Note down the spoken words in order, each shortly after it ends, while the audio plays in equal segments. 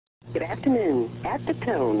Good afternoon. At the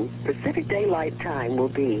tone, Pacific Daylight Time will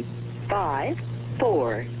be 5,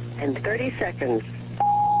 4, and 30 seconds.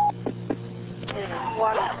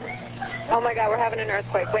 What? Oh my God, we're having an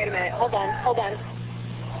earthquake. Wait a minute. Hold on.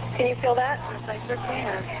 Can you feel that? I sure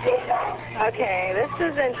can. Okay, this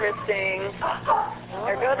is interesting.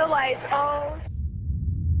 There go the lights. Oh.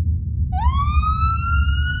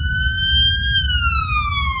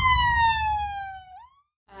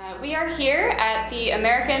 We are here at the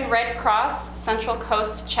American Red Cross Central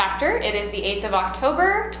Coast Chapter. It is the 8th of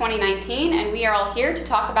October, 2019, and we are all here to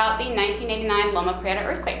talk about the 1989 Loma Prieta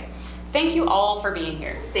earthquake. Thank you all for being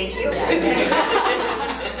here. Thank you.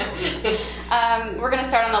 We're going to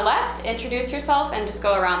start on the left. Introduce yourself and just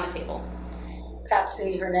go around the table.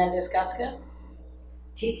 Patsy Hernandez Gasca.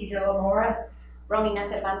 Tiki Dellamora. Romina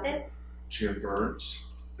Cervantes. Jim Burns.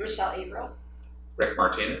 Michele Averill. Rick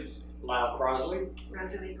Martinez. Lyle Crosley.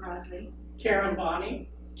 Rosielee Crosley. Karen Bonney.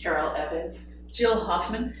 Carole Evans. Jill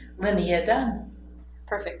Hofmann. Linnea Dunn.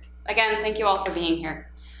 Perfect. Again, thank you all for being here.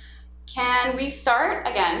 Can we start,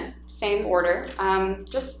 again, same order,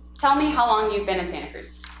 just tell me how long you've been in Santa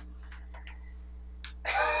Cruz.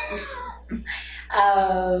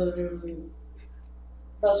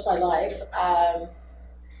 Most of my life.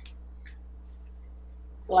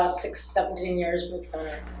 Last 17 years with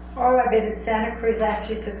her. Oh, I've been in Santa Cruz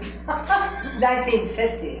actually since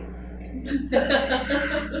 1950.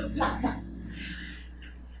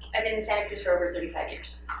 I've been in Santa Cruz for over 35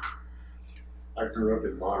 years. I grew up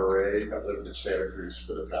in Monterey. I've lived in Santa Cruz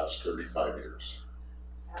for the past 35 years.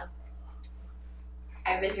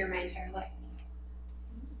 I've been here my entire life.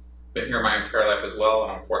 Been here my entire life as well,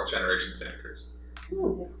 and I'm 4th generation Santa Cruz.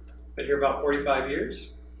 Ooh. Been here about 45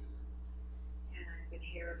 years. And I've been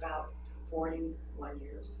here about 41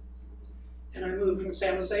 years. And I moved from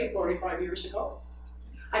San Jose 45 years ago.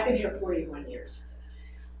 I've been here 41 years.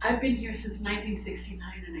 I've been here since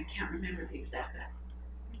 1969, and I can't remember the exact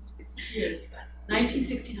years, but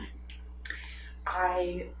 1969.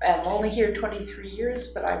 I am only here 23 years,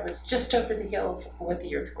 but I was just over the hill with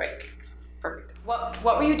the earthquake. Perfect. What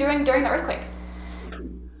were you doing during the earthquake?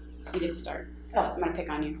 You did start. Oh, I'm going to pick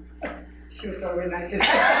on you. She was organizing.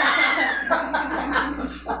 I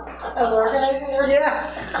was organizing her? Yeah.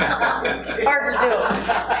 Hard to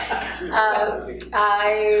do.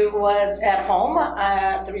 I was at home. I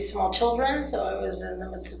had 3 small children, so I was in the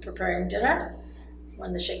midst of preparing dinner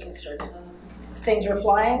when the shaking started. Things were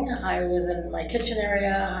flying. I was in my kitchen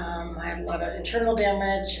area. I had a lot of internal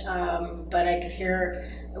damage, but I could hear,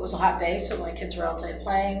 it was a hot day, so my kids were outside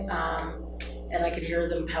playing, and I could hear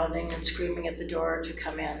them pounding and screaming at the door to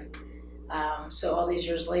come in. So all these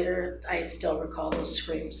years later, I still recall those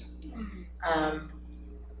screams.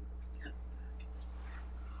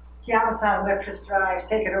 Yeah, I was on Lectures Drive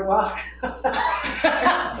taking a walk.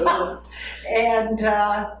 And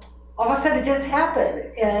all of a sudden it just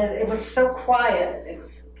happened. And it was so quiet. It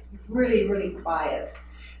was really, really quiet.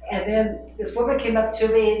 And then this woman came up to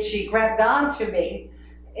me and she grabbed onto me.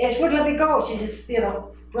 And she wouldn't let me go. She just,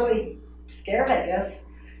 really scared, I guess.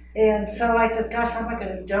 And so I said, gosh, what am I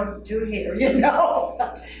going to do here,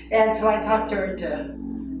 And so I talked her into,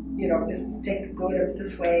 just go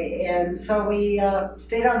this way. And so we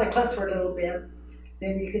stayed on the cliffs for a little bit.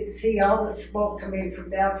 Then you could see all the smoke coming from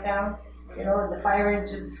downtown, and the fire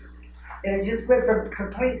engines. And it just went from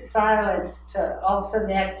complete silence to all of a sudden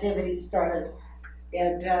the activity started.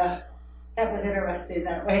 And that was interesting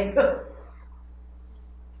that way.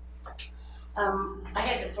 I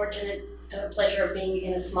had the fortunate pleasure of being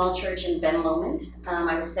in a small church in Ben Lomond.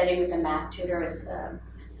 I was studying with a math tutor.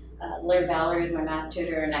 Laird Valerie was my math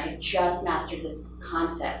tutor, and I had just mastered this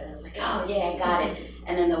concept. And I was like, oh yeah, I got it.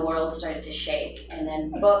 And then the world started to shake. And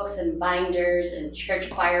then books and binders and church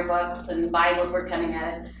choir books and Bibles were coming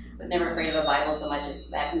at us. I was never afraid of a Bible so much as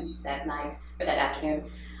that night, or that afternoon.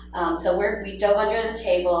 So we dove under the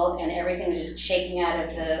table, and everything was just shaking out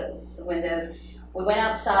of the windows. We went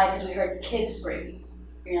outside because we heard kids screaming.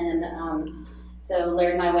 And so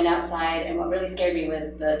Laird and I went outside, and what really scared me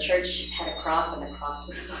was the church had a cross, and the cross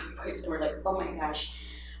was so big, so we're like, oh my gosh.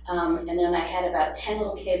 And then I had about 10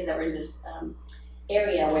 little kids that were in this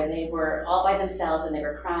area where they were all by themselves, and they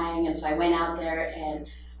were crying, and so I went out there, and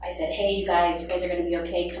I said, hey, you guys are going to be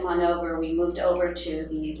okay, come on over. We moved over to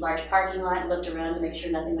the large parking lot and looked around to make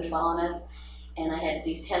sure nothing would fall on us. And I had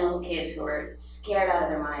these 10 little kids who were scared out of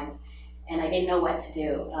their minds. And I didn't know what to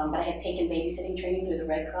do, but I had taken babysitting training through the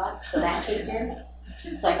Red Cross, so that kicked in.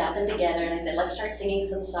 So I got them together and I said, let's start singing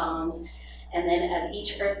some songs. And then as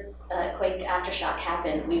each earthquake aftershock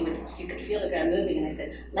happened, you could feel the ground moving, and I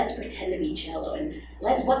said, let's pretend to be Jello, and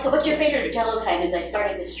what's your favorite Jello kind? And I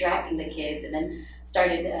started distracting the kids, and then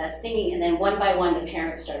started singing, and then one by one the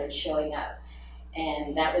parents started showing up.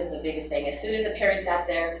 And that was the biggest thing. As soon as the parents got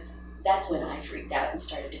there, that's when I freaked out and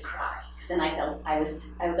started to cry. Then I felt I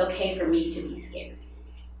was okay for me to be scared.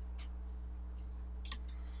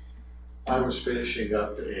 I was finishing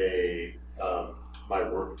up my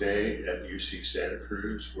work day at UC Santa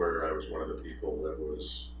Cruz, where I was one of the people that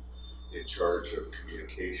was in charge of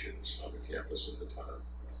communications on the campus at the time.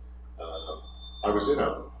 I was in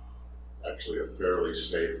actually a fairly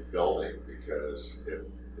safe building, because if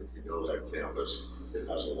you know that campus, it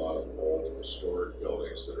has a lot of old historic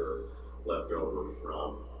buildings that are left over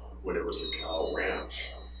from when it was the cow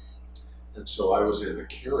ranch. And so I was in the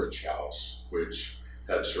carriage house, which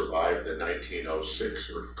had survived the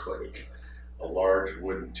 1906 earthquake. A large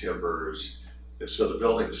wooden timbers, so the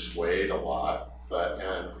building swayed a lot,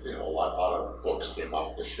 and a lot of books came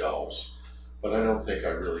off the shelves. But I don't think I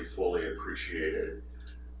really fully appreciated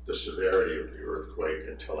the severity of the earthquake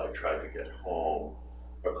until I tried to get home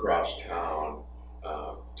across town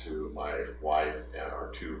to my wife and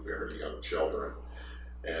our two very young children,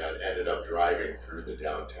 and ended up driving through the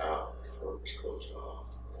downtown before it was closed off,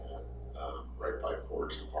 and right by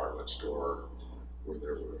Ford's department store, where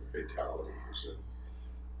there were fatalities.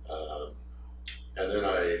 And then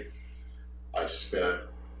I spent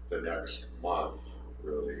the next month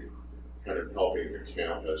really kind of helping the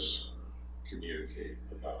campus communicate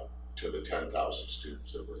to the 10,000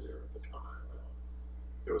 students that were there at the time.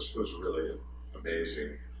 It was really an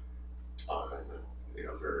amazing time,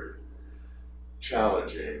 and very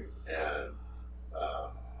challenging, and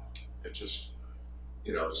it just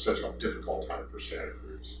such a difficult time for Santa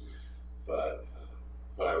Cruz, but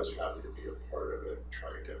I was happy to be a part of it and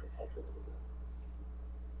trying to help a little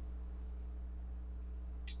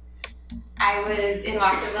bit. I was in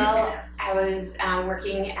Watsonville. I was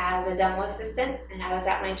working as a dental assistant, and I was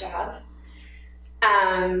at my job.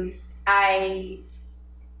 I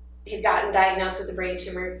had gotten diagnosed with a brain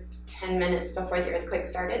tumor 10 minutes before the earthquake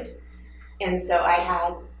started, and so I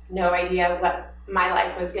had no idea what my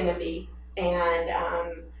life was going to be.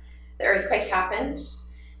 And the earthquake happened,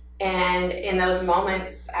 and in those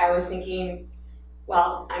moments I was thinking,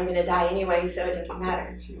 well, I'm going to die anyway, so it doesn't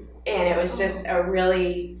matter. And it was just a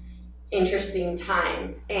really interesting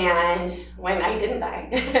time. And when I didn't die,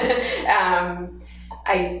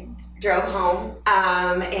 I drove home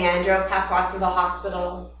and drove past Watsonville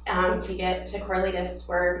Hospital to get to Corlitas,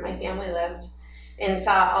 where my family lived, and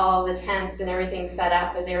saw all the tents and everything set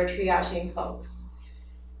up as they were triaging folks.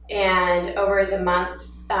 And over the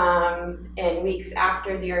months and weeks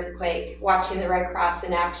after the earthquake, watching the Red Cross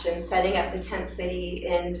in action, setting up the tent city,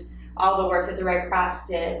 and all the work that the Red Cross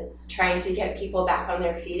did, trying to get people back on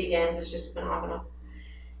their feet again, was just phenomenal.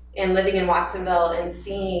 And living in Watsonville and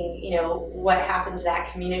seeing, what happened to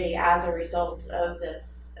that community as a result of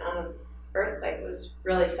this earthquake was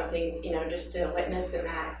really something, just to witness in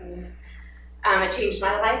that. And it changed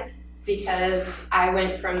my life, because I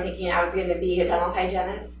went from thinking I was going to be a dental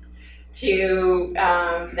hygienist to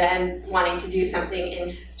then wanting to do something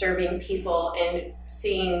in serving people and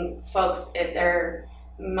seeing folks at their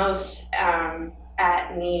most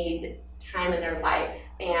at need time in their life,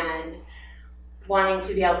 and wanting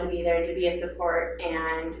to be able to be there and to be a support,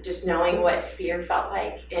 and just knowing what fear felt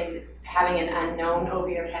like and having an unknown over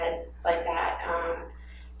your head like that.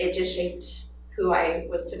 It just shaped who I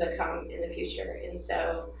was to become in the future, and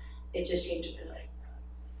so it just changed my life.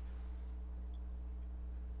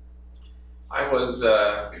 I was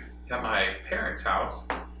at my parents' house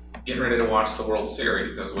getting ready to watch the World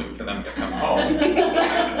Series. I was waiting for them to come home.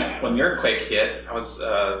 When the earthquake hit, I was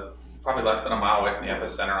probably less than a mile away from the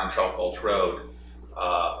epicenter on Trail Gulch Road.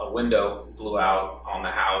 A window blew out on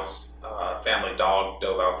the house. A family dog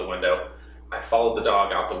dove out the window. I followed the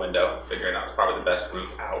dog out the window, figuring that was probably the best route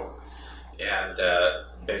out. And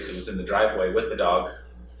basically was in the driveway with the dog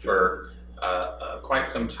for quite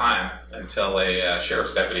some time, until a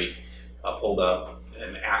sheriff's deputy pulled up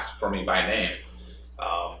and asked for me by name.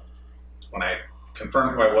 When I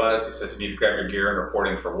confirmed who I was, he says, "You need to grab your gear and report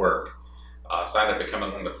in for work." So I ended up becoming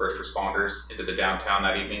one of the first responders into the downtown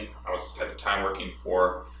that evening. I was at the time working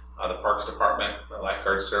for the Parks Department, the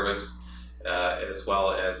Lifeguard Service, as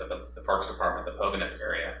well as the Parks Department, the Poganet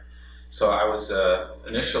area. So I was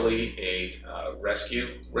initially a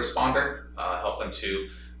rescue responder, helping to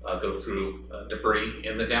go through debris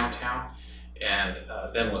in the downtown, and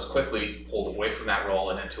then was quickly pulled away from that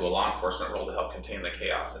role and into a law enforcement role to help contain the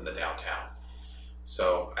chaos in the downtown.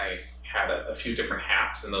 So I had a few different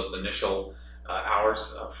hats in those initial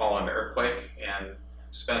hours following the earthquake, and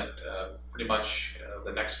spent pretty much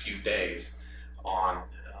the next few days on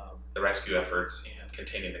the rescue efforts and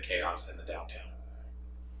containing the chaos in the downtown.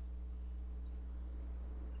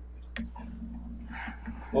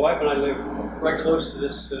 My wife and I live right close to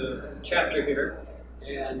this chapter here,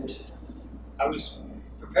 and I was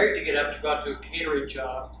prepared to get up to go out to a catering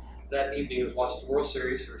job that evening. I was watching the World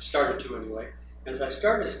Series, or started to anyway. As I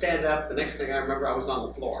started to stand up, the next thing I remember, I was on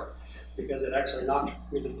the floor, because it actually knocked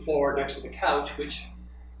me to the floor next to the couch, which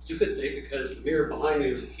is a good thing because the mirror behind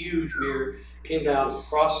me was a huge mirror, came down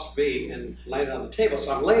across me and landed on the table.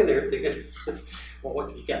 So I'm laying there thinking, well,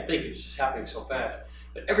 what you can't think, it's just happening so fast.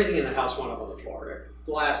 But everything in the house went up on the floor.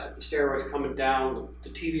 Glass at the stairways coming down, the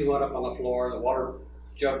TV went up on the floor, the water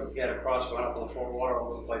jug we had across went up on the floor, water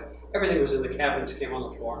all over the place. Everything was in the cabinets, came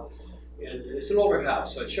on the floor. And it's an older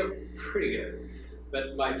house, so it shook pretty good.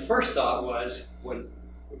 But my first thought was, when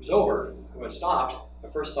it was over, when it stopped, my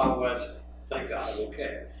first thought was, thank God I'm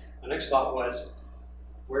okay. My next thought was,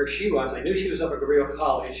 where she was, I knew she was up at Averill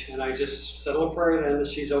College, and I just said a little prayer then that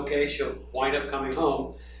she's okay, she'll wind up coming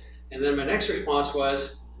home. And then my next response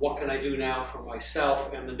was, what can I do now for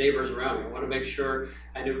myself and the neighbors around me? I want to make sure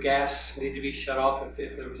I knew gas needed to be shut off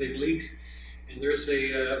if there was any leaks. And there's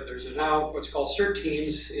now what's called CERT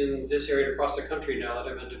teams in this area across the country now that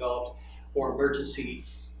have been developed for emergency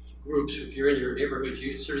groups. If you're in your neighborhood,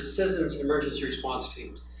 it's sort of citizens emergency response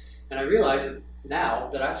teams. And I realized that now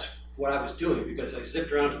that that's what I was doing, because I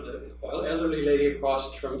zipped around to the elderly lady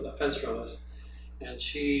across from the fence from us, and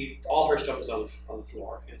all her stuff was on the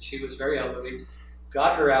floor, and she was very elderly.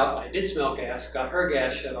 Got her out. I did smell gas. Got her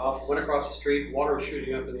gas shut off. Went across the street. Water was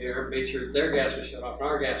shooting up in the air. Made sure their gas was shut off and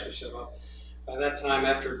our gas was shut off. By that time,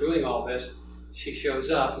 after doing all this, she shows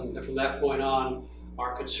up, and from that point on,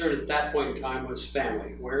 our concern at that point in time was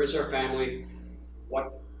family. Where is our family?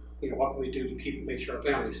 What can we do to make sure our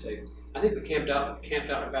family's safe? I think we camped out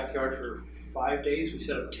in our backyard for 5 days. We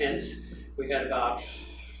set up tents. We had about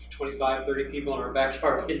 25, 30 people in our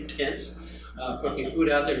backyard in tents, cooking food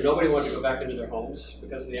out there. Nobody wanted to go back into their homes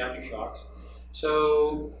because of the aftershocks.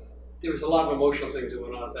 So there was a lot of emotional things that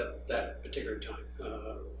went on at that particular time.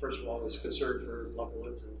 First of all, there was concern for loved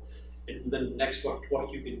ones, and then next,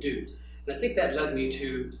 what you can do. And I think that led me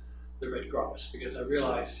to the Red Cross, because I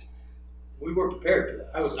realized we weren't prepared for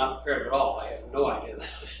that. I was not prepared at all. I had no idea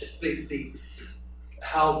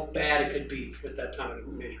how bad it could be at that time of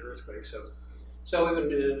a major earthquake. So we've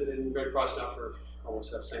been in Red Cross now for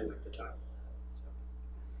almost that same length of time. So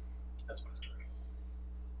that's my story.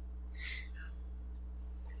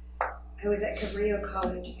 I was at Cabrillo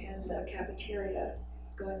College in the cafeteria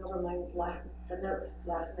going over the notes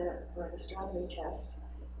last minute for an astronomy test,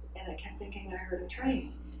 and I kept thinking I heard a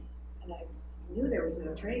train, and I knew there was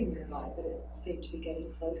no train nearby, but it seemed to be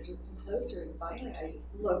getting closer and closer, and finally I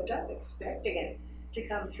just looked up expecting it to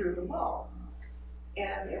come through the wall.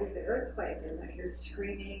 And it was the earthquake, and I heard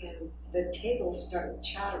screaming, and the tables started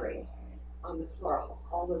chattering on the floor,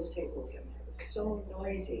 all those tables, and it was so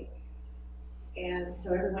noisy. And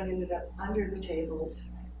so everyone ended up under the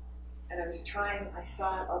tables, and I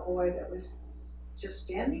saw a boy that was just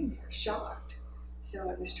standing there, shocked. So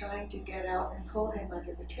I was trying to get out and pull him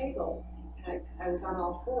under the table, and I was on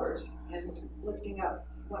all fours, and lifting up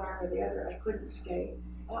one arm or the other. I couldn't stay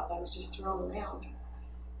up, I was just thrown around.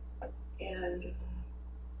 And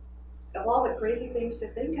of all the crazy things to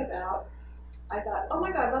think about, I thought, oh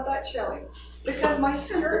my God, my butt's showing. Because my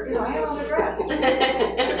skirt, I had on the dress.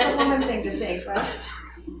 It's a woman thing to think, right?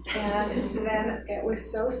 And then it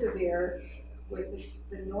was so severe with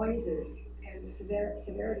the noises and the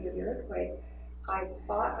severity of the earthquake, I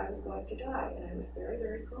thought I was going to die, and I was very,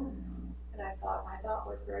 very calm. And my thought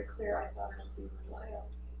was very clear. I thought I would be with Lyle,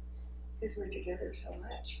 because we're together so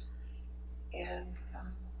much. And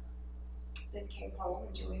then came home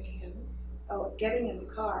and joined him. Oh, getting in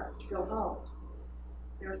the car to go home.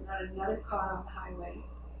 There was not another car on the highway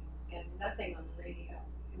and nothing on the radio.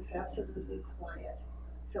 It was absolutely quiet.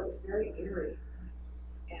 So it was very eerie.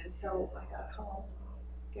 And so I got home,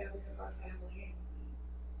 gathered up our family, and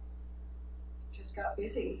just got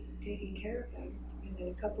busy taking care of them. And then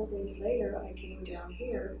a couple of days later, I came down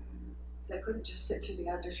here. I couldn't just sit through the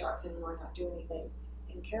aftershocks anymore and not do anything.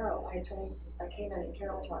 And Carole, I came in and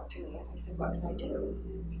Carole talked to me, and I said, what can I do?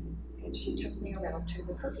 And she took me around to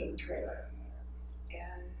the cooking trailer.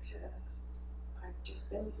 And I've just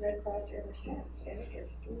been with Red Cross ever since, and it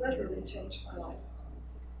has literally changed my life.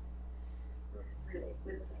 Really,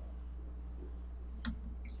 literally.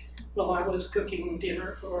 Well, I was cooking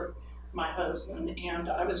dinner for my husband, and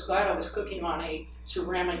I was glad I was cooking on a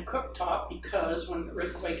ceramic cooktop, because when the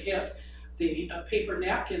earthquake hit, the paper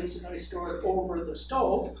napkins that I stored over the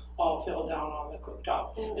stove all fell down on the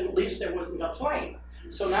cooktop, and at least there wasn't a flame.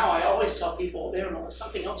 So now I always tell people, they don't know,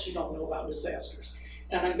 something else you don't know about disasters.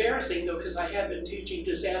 And embarrassing though, because I had been teaching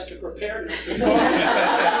disaster preparedness before. So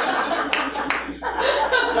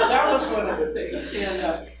that was one of the things.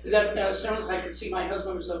 And that as soon as I could see my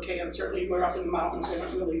husband was okay, and certainly we're up in the mountains and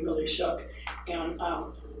it really, really shook. And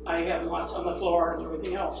I had lots on the floor and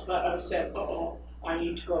everything else, but I said, uh-oh, I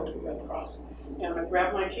need to go to the Red Cross. And I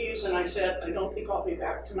grabbed my keys and I said, I don't think I'll be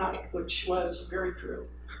back tonight, which was very true.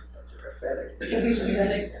 That's prophetic. Yes.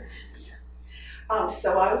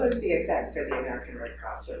 So I was the exec for the American Red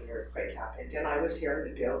Cross when the earthquake happened, and I was here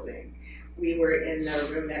in the building. We were in the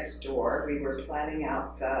room next door. We were planning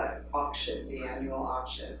out the auction, the annual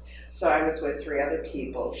auction. So I was with 3 other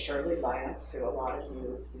people, Shirley Lance, who a lot of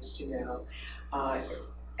you used to know,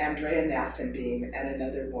 Andrea Nassenbeam, and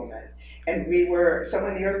another woman. And we were, so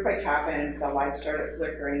when the earthquake happened, the lights started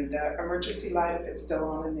flickering, the emergency light, if it's still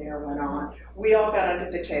on in there, went on. We all got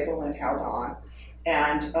under the table and held on.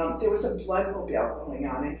 And there was a bloodmobile going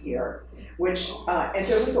on in here, which, and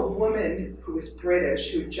there was a woman who was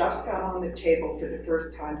British who just got on the table for the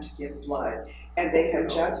first time to give blood. And they had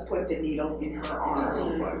just put the needle in her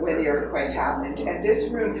arm when the earthquake happened. And this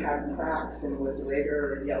room had cracks and was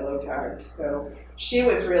later yellow tags. So she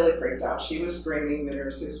was really freaked out. She was screaming. The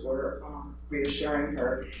nurses were reassuring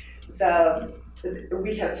her.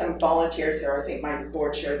 We had some volunteers there. I think my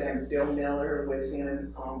board chair then, Bill Miller, was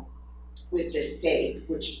in with the safe,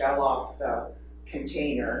 which fell off the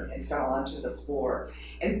container and fell onto the floor.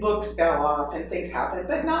 And books fell off and things happened,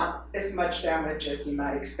 but not as much damage as you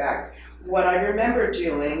might expect. What I remember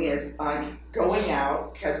doing is going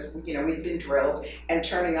out, because we'd been drilled, and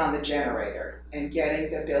turning on the generator and getting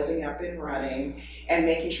the building up and running and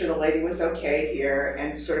making sure the lady was okay here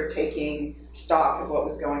and sort of taking stock of what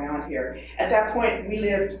was going on here. At that point, we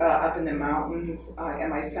lived up in the mountains, and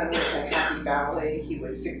my son was at Happy Valley. He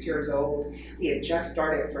was 6 years old. He had just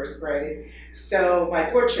started first grade. So my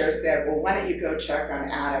board chair said, well, why don't you go check on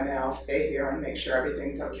Adam and I'll stay here and make sure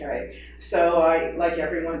everything's okay. So I, like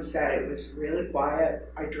everyone said, it was really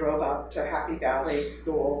quiet. I drove up to Happy Valley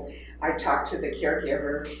School. I talked to the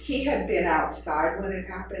caregiver. He had been outside when it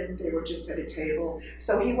happened. They were just at a table.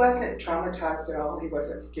 So he wasn't traumatized at all. He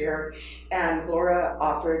wasn't scared. And Laura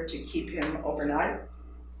offered to keep him overnight.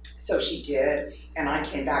 So she did. And I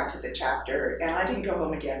came back to the chapter. And I didn't go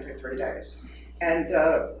home again for 3 days. And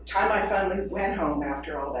the time I finally went home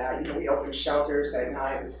after all that, we opened shelters at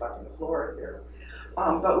night. We slept on the floor here.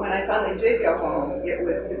 But when I finally did go home, it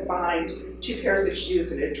was to find 2 pairs of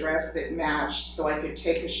shoes and a dress that matched so I could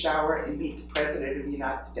take a shower and meet the President of the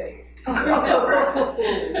United States.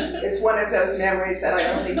 It's one of those memories that I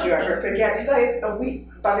don't think you ever forget. Because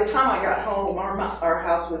by the time I got home, our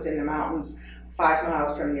house was in the mountains 5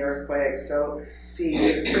 miles from the earthquake. So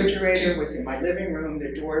the refrigerator was in my living room.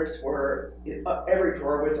 The doors were, every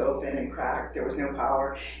drawer was open and cracked. There was no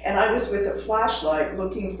power. And I was with a flashlight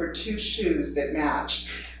looking for 2 shoes that matched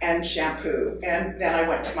and shampoo. And then I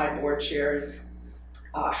went to my board chair's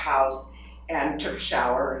house and took a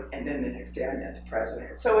shower. And then the next day I met the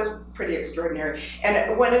president. So it was pretty extraordinary.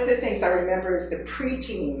 And one of the things I remember is the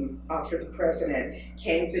pre-team for the president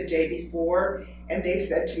came the day before. And they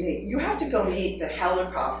said to me, you have to go meet the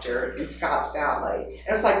helicopter in Scotts Valley. And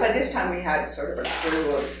it was like, by this time we had sort of a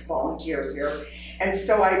crew of volunteers here. And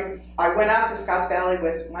so I went out to Scotts Valley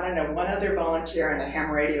with, I don't know, 1 other volunteer and a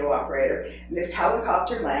ham radio operator. And this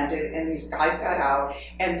helicopter landed and these guys got out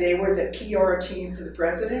and they were the PR team for the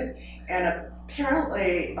president. And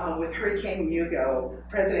apparently with Hurricane Hugo,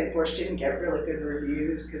 President Bush didn't get really good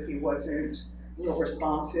reviews because he wasn't real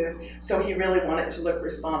responsive. So he really wanted to look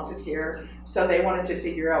responsive here. So they wanted to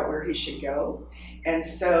figure out where he should go. And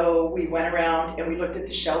so we went around and we looked at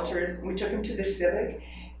the shelters. And we took him to the Civic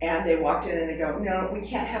and they walked in and they go, no, we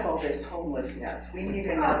can't have all this homelessness. We need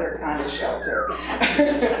another kind of shelter.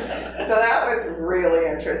 So that was really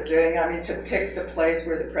interesting. I mean, to pick the place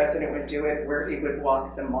where the president would do it, where he would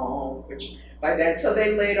walk the mall, which by then, so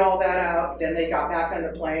they laid all that out. Then they got back on the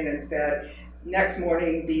plane and said, next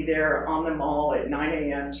morning, be there on the mall at 9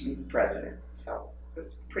 a.m. to meet the president. So it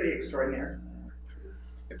was pretty extraordinary.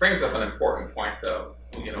 It brings up an important point, though.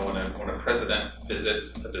 When a president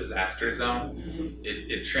visits a disaster zone,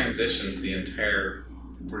 it transitions the entire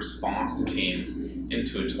response teams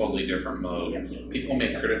into a totally different mode. People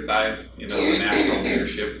may criticize, the national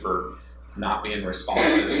leadership for not being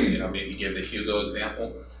responsive. Maybe give the Hugo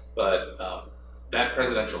example, but that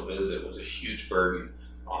presidential visit was a huge burden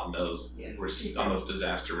on those on those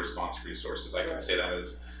disaster response resources. I can say that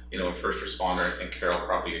as, you know, a first responder. I think Carole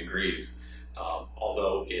probably agrees.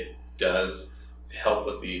 Although it does help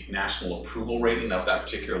with the national approval rating of that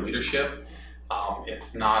particular leadership,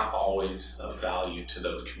 it's not always of value to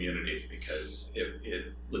those communities because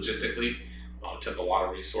it logistically took a lot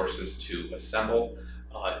of resources to assemble.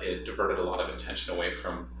 It diverted a lot of attention away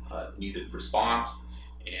from needed response,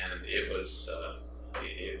 and it was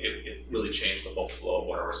it really changed the whole flow of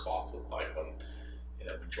what our response looked like when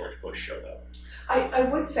George Bush showed up. I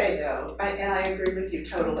would say though, and I agree with you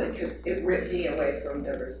totally, because it ripped me away from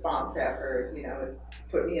the response effort. You know, it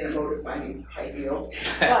put me in a mode of finding high heels.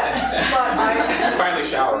 But I finally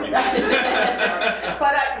showering. but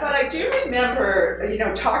I do remember, you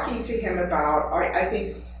know, talking to him about. I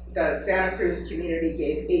think the Santa Cruz community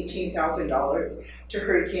gave $18,000 to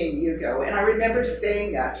Hurricane Hugo, and I remember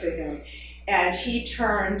saying that to him, and he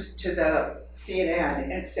turned to the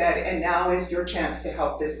CNN and said, "And now is your chance to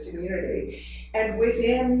help this community." And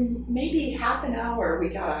within maybe half an hour, we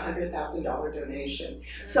got a $100,000 donation.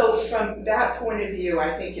 So from that point of view,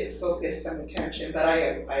 I think it focused some attention. But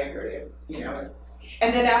I agree, you know.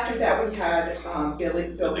 And then after that, we had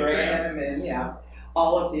Bill Graham, and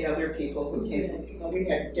all of the other people who came. We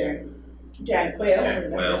had Dan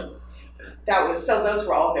Quayle. That was those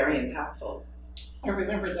were all very impactful. I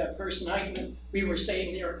remember that first night when we were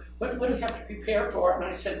saying there, what do we have to prepare for? And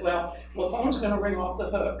I said, well, the phone's going to ring off the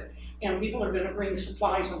hook, and people are going to bring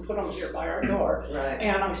supplies and put them here by our door. Right.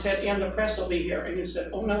 And I said, and the press will be here. And you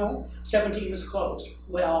said, oh no, 17 is closed.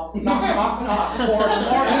 Well, knock, 4 in the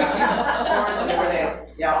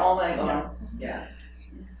morning. Yeah, all night long. Yeah.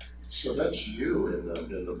 So that's you in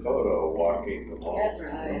the photo walking the mall. Yes,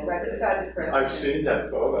 right beside the president. I've seen that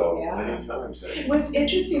photo many times. It was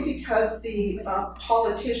interesting because the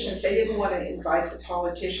politicians, they didn't want to invite the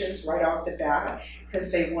politicians right off the bat because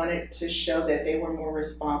they wanted to show that they were more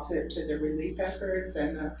responsive to the relief efforts.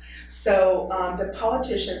 And so the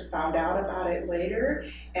politicians found out about it later,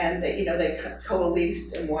 and they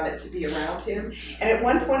coalesced and wanted to be around him. And at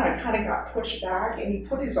one point I kind of got pushed back, and he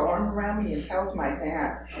put his arm around me and held my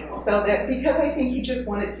hand. So that, because I think he just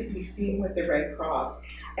wanted to be seen with the Red Cross.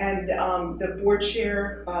 And the board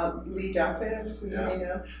chair, Lee Duffus,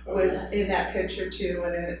 was in that picture too,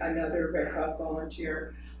 and another Red Cross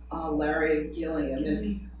volunteer, Larry Gilliam.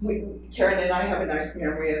 And Karen and I have a nice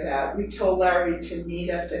memory of that. We told Larry to meet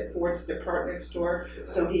us at Ford's department store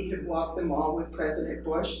so he could walk the mall with President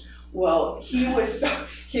Bush. Well, he was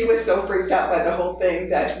so freaked out by the whole thing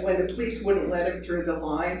that when the police wouldn't let him through the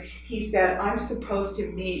line, he said, "I'm supposed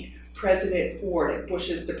to meet President Ford at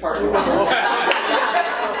Bush's department store."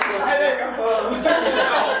 I didn't go home.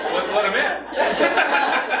 No, let's let him in.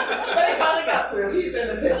 But he finally got through. He's in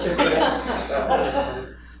the picture.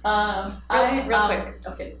 Real quick.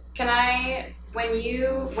 Okay. Can I,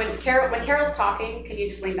 when Carol's talking, can you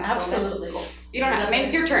just lean back? Absolutely. A little bit? You don't have. I mean,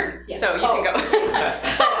 it's your turn, so you can go.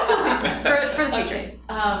 for the future. Okay.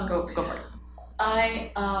 Go for it.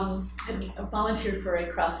 I had volunteered for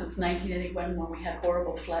Red Cross since 1981 when we had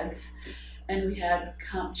horrible floods, and we had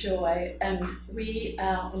Camp Joy, and we,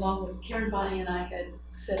 along with Karen, Bonnie, and I, had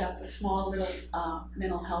set up a small little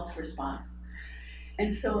mental health response.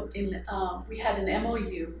 And so we had an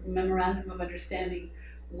MOU, Memorandum of Understanding,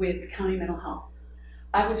 with County Mental Health.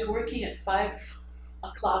 I was working at 5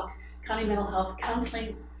 o'clock, County Mental Health,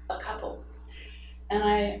 counseling a couple. And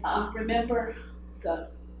I remember the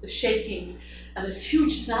shaking and this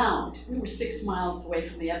huge sound. We were 6 miles away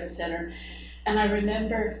from the epicenter. And I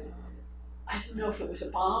remember, I didn't know if it was a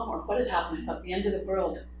bomb or what had happened. I thought the end of the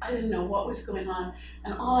world. I didn't know what was going on.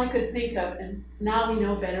 And all I could think of, and now we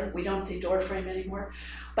know better, we don't say door frame anymore.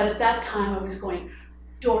 But at that time I was going,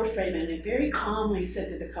 door frame. And I very calmly said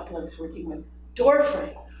to the couple I was working with, door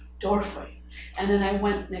frame, door frame. And then I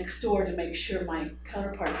went next door to make sure my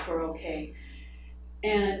counterparts were okay.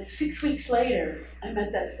 And 6 weeks later, I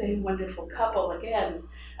met that same wonderful couple again,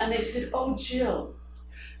 and they said, "Oh, Jill,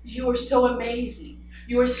 you are so amazing.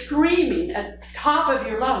 You are screaming at the top of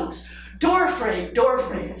your lungs, door frame, door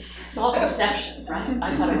frame." It's all perception, right?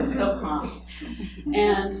 I thought it was so calm.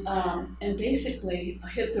 And basically, I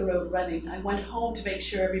hit the road running. I went home to make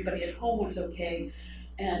sure everybody at home was okay,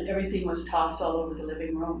 and everything was tossed all over the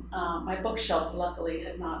living room. My bookshelf, luckily,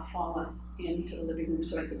 had not fallen into the living room,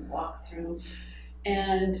 so I could walk through.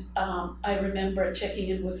 And I remember checking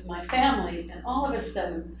in with my family, and all of a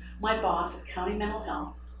sudden, my boss at County Mental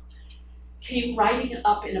Health came riding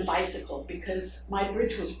up in a bicycle because my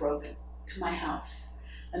bridge was broken to my house,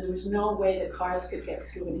 and there was no way the cars could get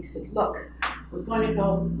through. And he said, "Look, we're going to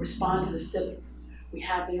go respond to the civic. we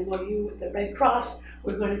have the MOU with the Red Cross,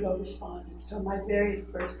 we're going to go respond. And so my very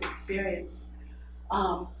first experience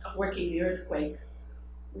of working the earthquake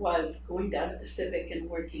was going down to the Civic and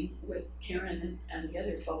working with Karen and the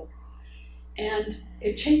other folk. And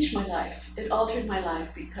it changed my life. It altered my life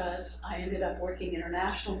because I ended up working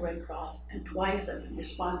International Red Cross, and twice I've been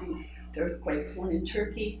responding to earthquakes, one in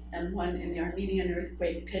Turkey and one in the Armenian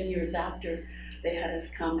earthquake 10 years after they had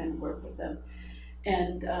us come and work with them.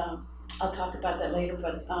 And I'll talk about that later,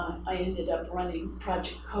 but I ended up running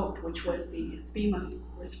Project COPE, which was the FEMA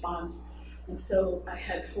response. And so I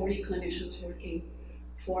had 40 clinicians working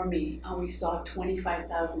for me. We saw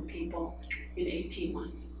 25,000 people in 18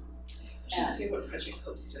 months. You should see what Project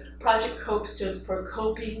COPE stood. Project COPE stood for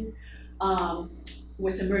Coping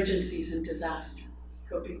with Emergencies and Disaster.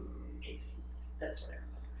 Coping case, that's what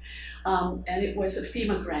I remember. And it was a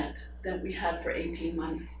FEMA grant that we had for 18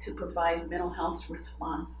 months to provide mental health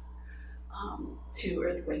response to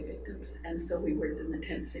earthquake victims. And so we worked in the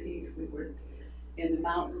 10 cities, we worked in the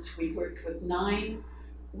mountains, we worked with 9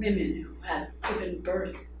 women who had given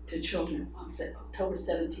birth to children on October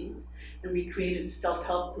 17th. And we created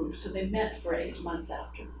self-help groups, so they met for 8 months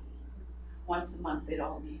after. Once a month they'd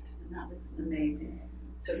all meet, and that was an amazing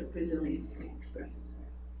sort of resiliency experience.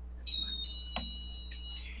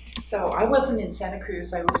 So I wasn't in Santa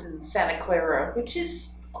Cruz, I was in Santa Clara, which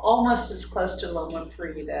is almost as close to Loma,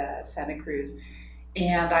 Prieta as Santa Cruz.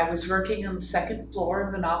 And I was working on the 2nd floor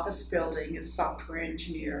of an office building as software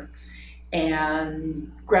engineer.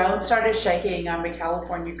 And ground started shaking. I'm a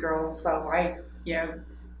California girl, so I,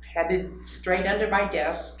 headed straight under my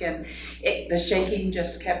desk, and the shaking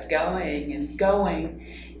just kept going and going,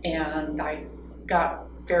 and I got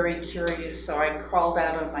very curious, so I crawled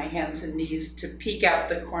out on my hands and knees to peek out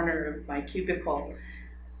the corner of my cubicle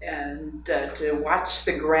and to watch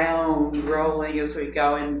the ground rolling as we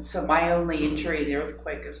go. And so my only injury in the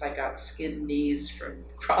earthquake is I got skinned knees from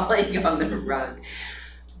crawling on the rug.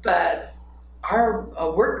 But our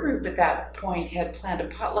work group at that point had planned a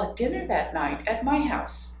potluck dinner that night at my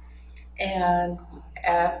house. And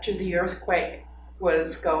after the earthquake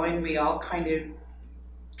was going, we all kind of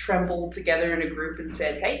trembled together in a group and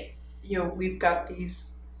said, hey, we've got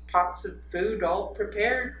these pots of food all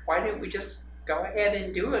prepared. Why don't we just go ahead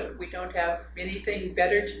and do it? We don't have anything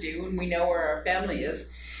better to do, and we know where our family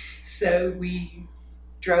is. So we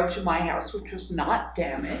drove to my house, which was not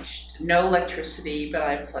damaged, no electricity, but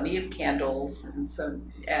I had plenty of candles,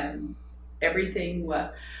 and everything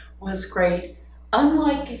was great.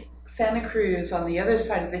 Unlike Santa Cruz, on the other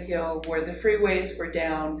side of the hill, where the freeways were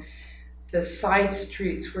down, the side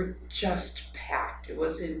streets were just packed. It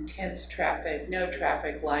was intense traffic, no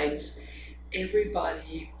traffic lights.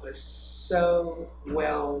 Everybody was so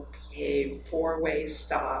well behaved, 4-way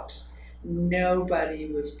stops. Nobody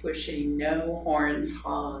was pushing, no horns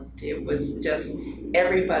honked. It was just,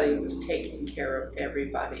 everybody was taking care of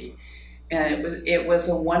everybody. And it was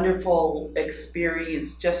a wonderful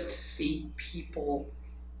experience just to see people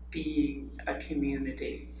being a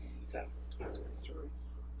community. So that's my story.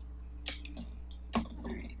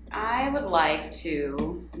 I would like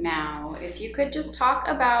to now, if you could just talk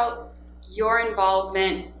about your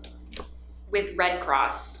involvement with Red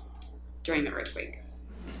Cross during the earthquake.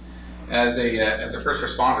 As a first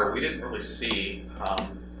responder, we didn't really see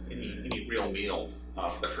any real meals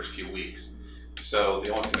for the first few weeks. So the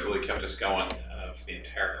only thing that really kept us going for the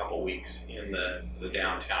entire couple weeks in the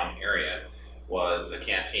downtown area was a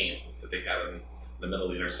canteen that they had in the middle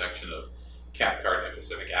of the intersection of Cathcart and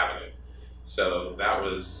Pacific Avenue. So that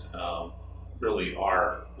was really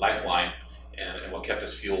our lifeline and what kept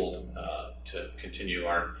us fueled to continue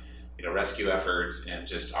our rescue efforts and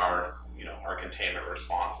just our containment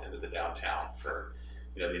response into the downtown for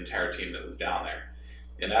the entire team that was down there.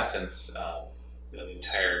 In essence, the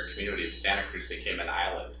entire community of Santa Cruz became an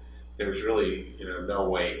island. There was really no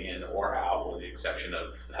way in or out with the exception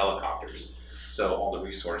of helicopters. So all the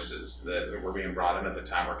resources that were being brought in at the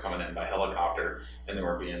time were coming in by helicopter, and they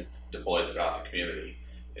were being deployed throughout the community.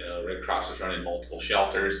 Red Cross was running multiple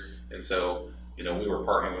shelters, and so we were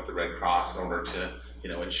partnering with the Red Cross in order to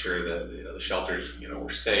ensure that the shelters were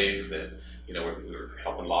safe, that we were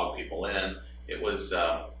helping log people in. It was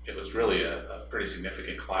really a pretty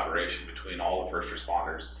significant collaboration between all the first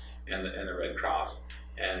responders and the Red Cross,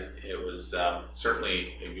 and it was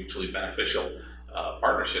certainly a mutually beneficial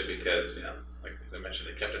partnership because like as I mentioned,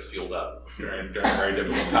 it kept us fueled up during a very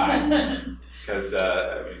difficult time because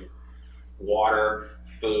water,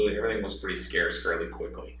 food, everything was pretty scarce fairly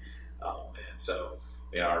quickly, and so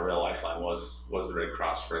our real lifeline was the Red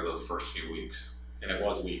Cross for those first few weeks, and it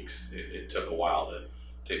was weeks. It took a while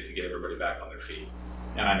to get everybody back on their feet.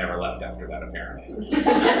 And I never left after that, apparently.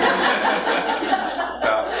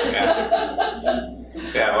 So,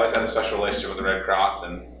 yeah, I've always had a special relationship with the Red Cross,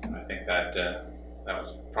 and I think that that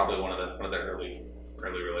was probably one of the early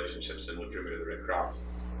relationships and what drew me to the Red Cross.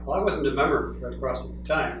 Well, I wasn't a member of the Red Cross at the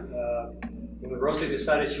time. When Rosielee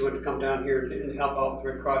decided she wanted to come down here and help out with the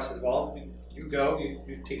Red Cross, I said, well, you go,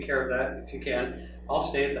 you take care of that if you can. I'll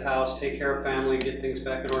stay at the house, take care of family, get things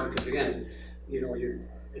back in order, because again, you know, you're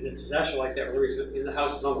in a disaster like that where the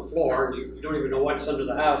house is on the floor and you don't even know what's under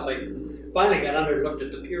the house. I finally got under and looked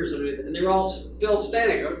at the piers underneath it, and they were all still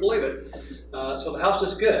standing. I couldn't believe it. So the house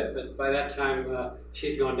was good, but by that time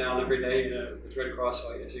she had gone down every day with Red Cross.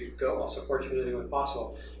 So as you go, I'll support you in any way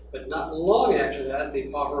possible. But not long after that, the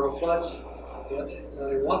Pajarito floods hit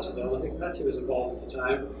in Watsonville. I think Patsy was involved at the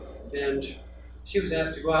time, and she was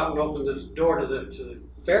asked to go out and open the door to the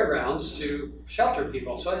fairgrounds to shelter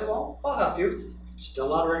people. So I said, well, I'll help you. Still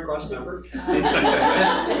not a Red Cross member. She's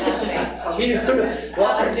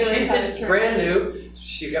brand new.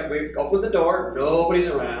 We opened the door, nobody's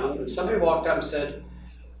around, and somebody walked up and said,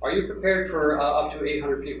 "Are you prepared for up to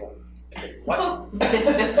 800 people?" I said, what? What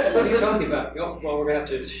are you talking about? Well, we're going to have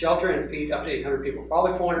to shelter and feed up to 800 people.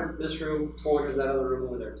 Probably 400 in this room, 400 in that other room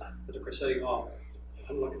over there at the Cressetti Hall.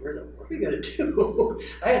 I'm looking at her, what are we going to do?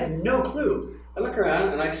 I had no clue. I look around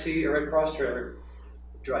and I see a Red Cross trailer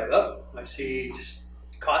drive up. I see just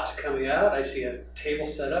cots coming out. I see a table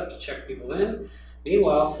set up to check people in.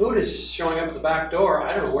 Meanwhile, food is showing up at the back door.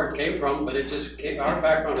 I don't know where it came from, but it just came. Our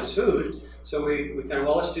background is food. So we kind of,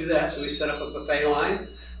 well, let's do that. So we set up a buffet line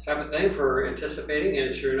type of thing for anticipating,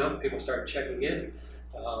 and sure enough, people started checking in.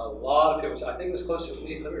 A lot of people, I think it was close to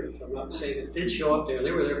 800, if I'm not mistaken, did show up there.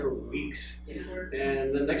 They were there for weeks.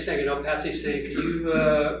 And the next thing you know, Patsy's saying,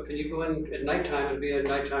 can you go in at nighttime and be a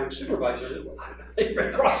nighttime supervisor? I said, well,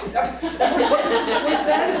 Red Cross. What's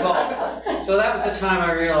that involved? So that was the time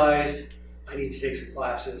I realized I need to take some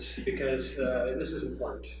classes because this is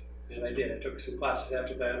important. And I did. I took some classes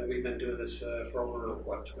after that, and we've been doing this for over,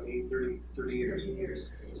 what, 20, 30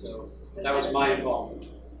 years. So that was my involvement.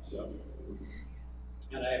 So.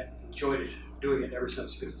 And I enjoyed it, doing it ever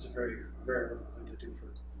since, because it's a very, very important thing to do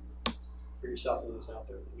for yourself and those out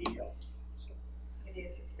there that need help. So. It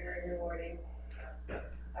is. It's very rewarding.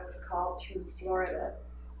 I was called to Florida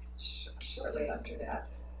shortly after that,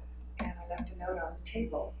 and I left a note on the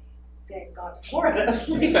table saying, "Gone to Florida."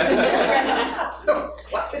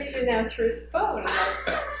 But he didn't answer his phone.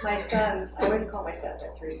 My sons, I always call my sons, I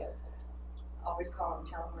have 3 sons. I always call them,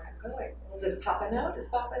 tell them where I'm going. Well, does Papa know? Does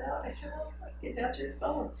Papa know? I said, well, he didn't answer his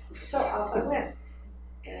phone. So off I went.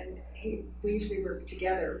 And we usually work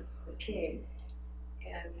together, a team,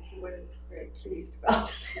 and he wasn't very pleased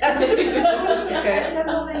about that. I said,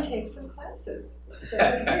 well, then take some classes. So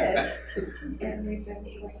we did, and we've been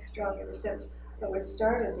going strong ever since. But what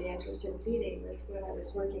started the interest in feeding was when I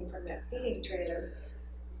was working from that feeding trailer.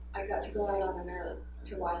 I got to go out on the road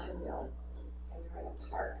to Watsonville, and we were at a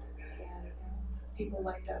park, and people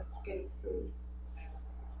lined up getting food.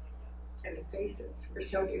 And the faces were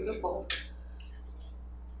so beautiful.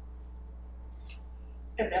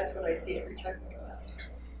 And that's what I see every time I go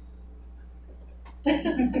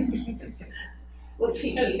out. Well,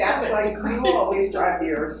 Tiki, that's why you always drive the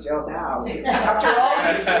Earthsdale now. After all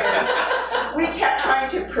these years, we kept trying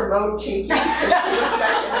to promote Tiki because she was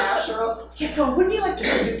such a natural. Kept going, wouldn't you like to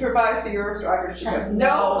supervise the Earth driver? She goes,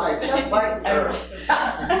 no, I just like Earth. For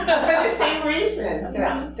the same reason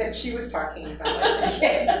that she was talking about.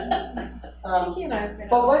 Tiki and I have been.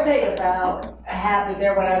 But one thing about happened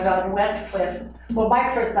there when I was on West Cliff, well,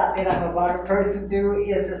 my first thought being I'm a water person do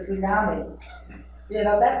is a tsunami. You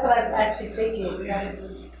know, that's what I was actually thinking.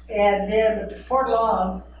 And then before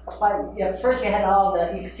long, first you had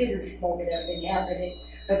you could see the smoke and everything happening,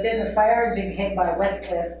 but then the fire engine came by West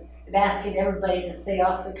Cliff and asking everybody to stay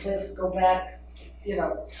off the cliffs, go back, you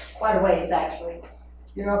know, quite a ways actually.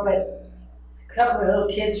 You know, but a couple of little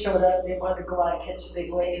kids showed up, they wanted to go out and catch a big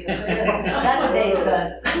wave. Not today,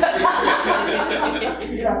 son.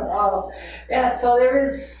 You know, yeah, so there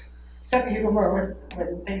is some humor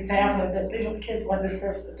when things happen, but little kids want to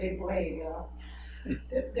surf the big wave, you know.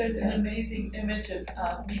 There's an amazing image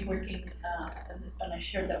of me working, and I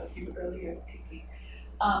shared that with you earlier, Tiki.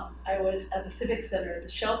 I was at the Civic Center, the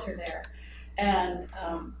shelter there, and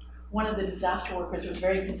one of the disaster workers was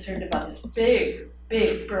very concerned about this big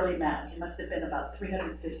burly man. He must have been about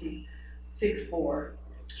 350, 6'4",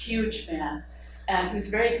 huge man. And he was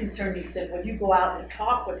very concerned. He said, when you go out and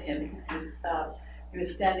talk with him, because he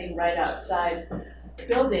was standing right outside the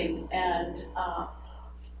building, and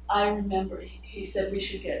I remember he said we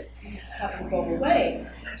should have him go away.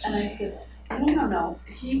 And I said, No.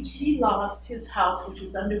 He lost his house, which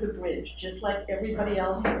was under the bridge, just like everybody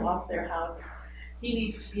else that lost their houses. He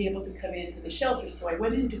needs to be able to come into the shelter, so I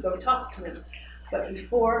went in to go talk to him. But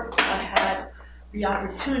before I had the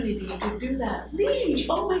opportunity to do that, leave!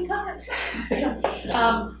 Oh my God!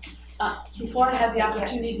 Before I had the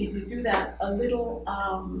opportunity to do that, a little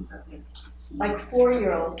like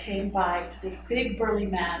 4-year-old came by, this big burly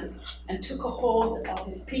man, and took a hold of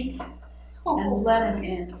his pinky and let him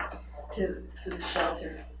in to the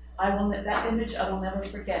shelter. That image I will never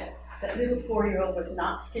forget. That little 4-year-old was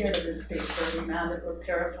not scared of this big burly man that looked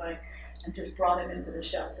terrifying, and just brought him into the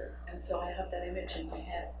shelter. And so I have that image in my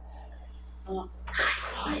head. Oh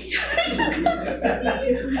my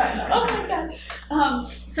God.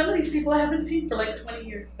 Some of these people I haven't seen for like 20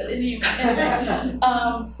 years, but anyway.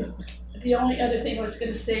 The only other thing I was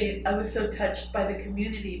going to say, I was so touched by the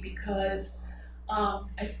community because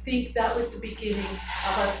I think that was the beginning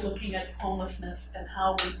of us looking at homelessness and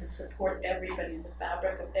how we can support everybody, the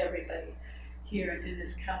fabric of everybody here in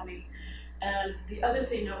this county. And the other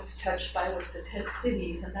thing I was touched by was the 10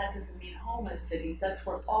 cities, and that doesn't mean homeless cities. That's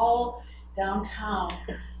where all downtown,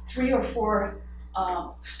 3 or 4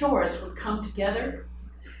 stores would come together,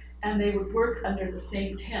 and they would work under the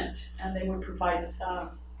same tent, and they would provide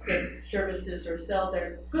good services or sell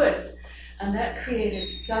their goods. And that created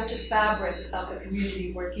such a fabric of a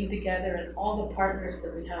community working together, and all the partners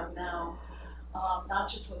that we have now, not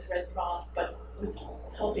just with Red Cross, but with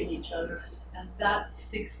helping each other. And that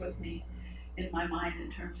sticks with me in my mind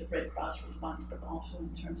in terms of Red Cross response, but also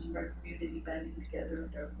in terms of our community banding together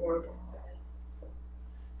under a horrible.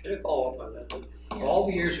 Can I follow up on that? All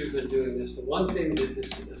the years we've been doing this, the one thing that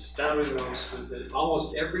is astounding most was that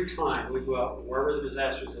almost every time we go out, wherever the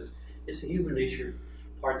disaster is, it's the human nature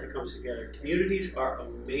part that comes together. Communities are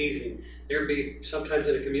amazing. There be sometimes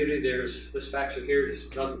in a community there's this faction here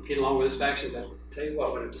just doesn't get along with this faction, but tell you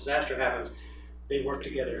what, when a disaster happens, they work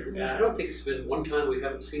together. And I don't think it's been one time we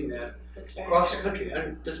haven't seen that across the country.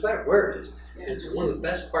 It doesn't matter where it is. It's one of the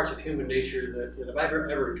best parts of human nature that I've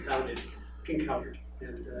ever encountered.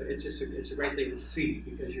 And it's a great thing to see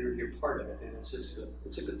because you're part of it, and it's a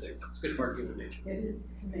good thing. It's a good part of human nature. It is.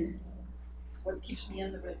 It's amazing. It's what keeps me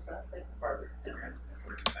in the Red Cross.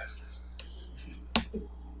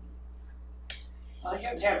 I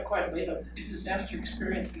have had quite a bit of disaster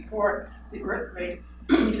experience before the earthquake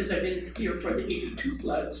because I've been here for the 82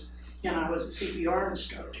 floods, and I was a CPR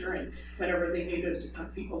instructor, and whenever they needed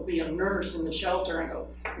people to be a nurse in the shelter, I go,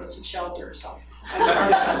 what's a shelter? So I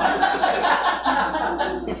started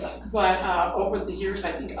but over the years,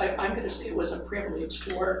 I think I'm going to say it was a privilege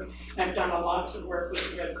to work. I've done lots of work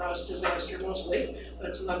with the Red Cross disaster mostly,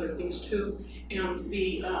 but some other things too. And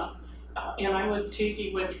and I'm with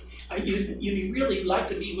Tiki with, you really like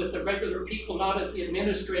to be with the regular people, not at the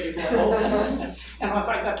administrative level. And if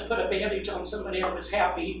I got to put a bandage on somebody, I was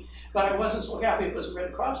happy, but I wasn't so happy if it was a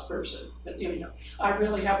Red Cross person. But I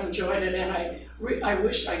really have enjoyed it, and I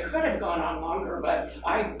wish I could have gone on longer, but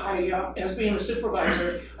I as being a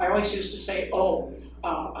supervisor, I always used to say,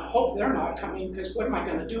 I hope they're not coming, because what am I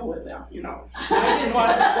going to do with them? I didn't want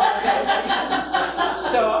to be one of those people.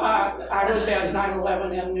 So I was at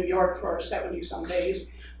 9/11 in New York for 70-some days,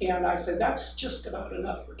 and I said, that's just about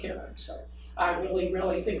enough for Kevin. So I really,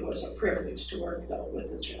 really think it was a privilege to work, though, with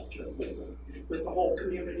the chapter, with the whole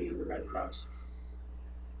community of the Red Cross.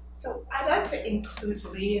 So I'd like to include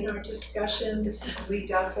Lee in our discussion. This is Lee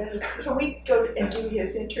Duffus. Can we go and do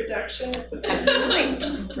his introduction? Absolutely.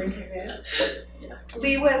 Bring him in. Yeah.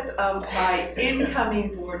 Lee was my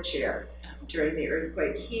incoming board chair during the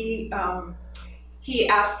earthquake. He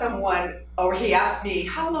asked someone, or he asked me,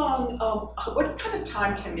 how long, what kind of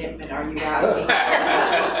time commitment are you asking?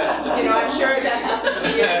 I'm sure that happened to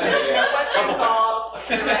you. What's involved?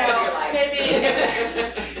 Maybe,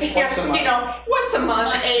 once a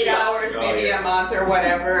month, 8 hours, maybe a month or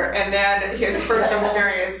whatever. And then his first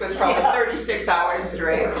experience was probably 36 hours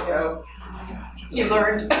straight. So he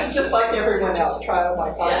learned, just like everyone else, trial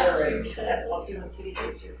by fire.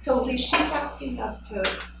 So Lee, she's asking us to,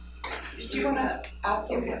 do you want to ask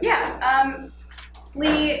him? Yeah.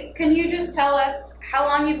 Lee, can you just tell us how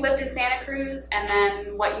long you've lived in Santa Cruz and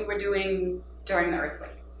then what you were doing during the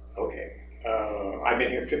earthquake? Okay. I've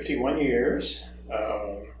been here 51 years,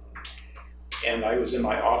 and I was in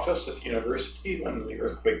my office at the university when the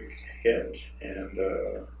earthquake hit, and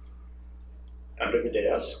under the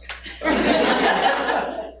desk.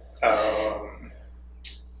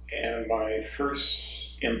 And my first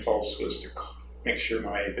impulse was to make sure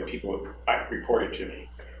the people who reported to me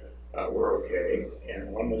were okay,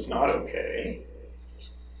 and one was not okay,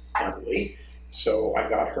 Emily. So I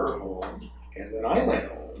got her home, and then I went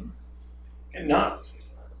home. not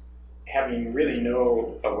having really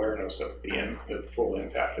no awareness of the full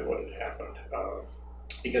impact of what had happened.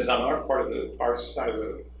 Because on our our side of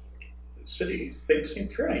the city, things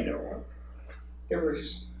seemed fairly normal. There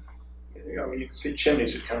was, you could see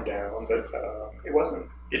chimneys had come down, but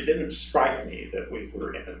it didn't strike me that we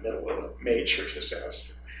were in the middle of a major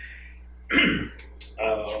disaster.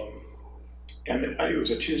 And it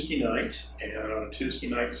was a Tuesday night, and on Tuesday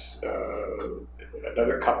nights,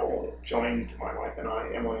 another couple joined my wife and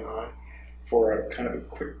I, Emily and I, for a kind of a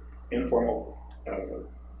quick informal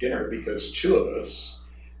dinner, because two of us,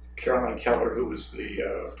 Caroline Keller, who was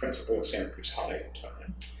the principal of Santa Cruz High at the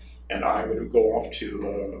time, and I would go off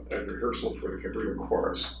to a rehearsal for the Cabrillo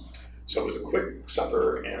chorus. So it was a quick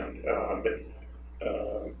supper, and but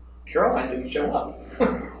Caroline didn't show up.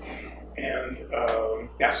 And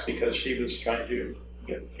that's because she was trying to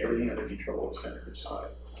get everything under control at Santa Cruz High.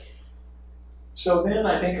 So then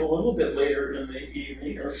I think a little bit later in the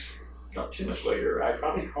evening, or not too much later, I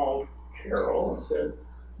probably called Carole and said,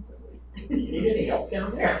 "Do you need any help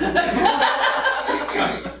down there?"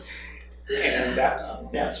 And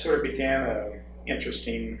that sort of began an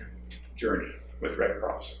interesting journey with Red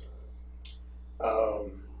Cross.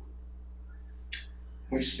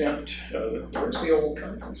 We spent, where's the old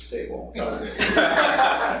conference table? We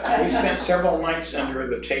spent several nights under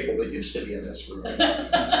the table that used to be in this room,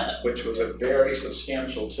 which was a very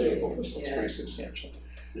substantial table. This was very substantial.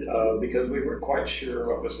 Because we weren't quite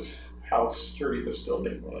sure how sturdy this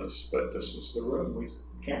building was, but this was the room we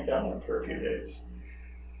camped out in for a few days.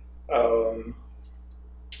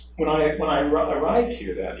 When I arrived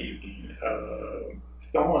here that evening,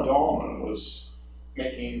 Dellamora was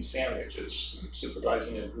making sandwiches,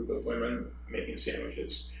 supervising a group of women making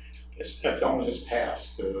sandwiches. Thelma just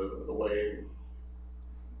passed away,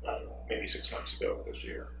 I don't know, maybe 6 months ago this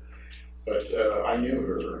year. But I knew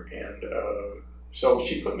her, and so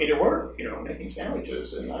she put me to work, making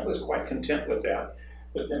sandwiches, and I was quite content with that.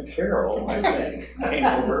 But then Carole, I think, came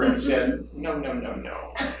over and said, no.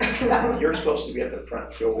 You're supposed to be at the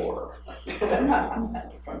front door. At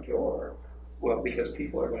the front door. Well, because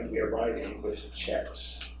people are going to be arriving with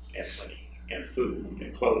checks and money and food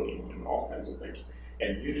and clothing and all kinds of things.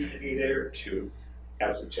 And you need to be there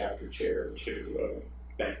as the chapter chair, to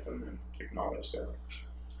thank them and acknowledge them.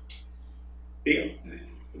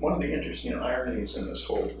 One of the interesting ironies in this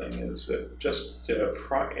whole thing is that just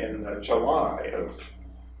in July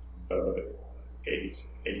of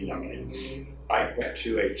 89, I went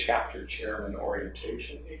to a chapter chairman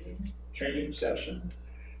orientation meeting, training session.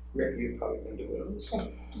 Rick, you've probably been to those,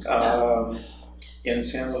 in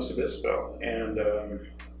San Luis Obispo, and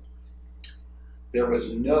there was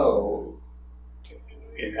in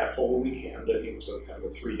that whole weekend, I think it was kind of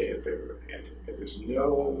a 3-day affair, and there was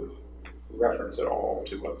no reference at all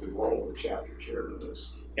to what the role of the chapter chairman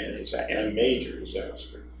was in a major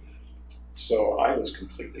disaster. So I was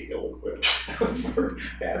completely ill-equipped for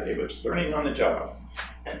that. It was learning on the job,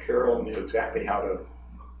 and Carole knew exactly how to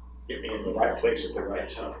get me in the right place at the right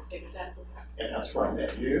time. Exactly. And that's where I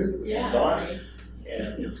met you, and Bonnie,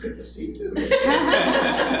 and it's good to see you.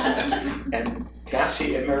 And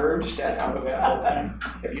Patsy emerged out of that whole thing.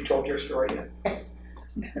 Have you told your story yet?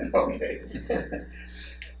 Okay.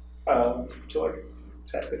 I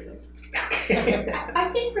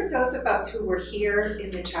think for those of us who were here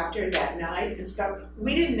in the chapter that night and stuff,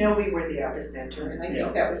 we didn't know we were the epicenter, and I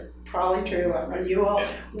think that was probably true for you all.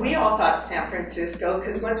 We all thought San Francisco,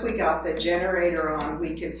 because once we got the generator on,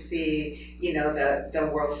 we could see, the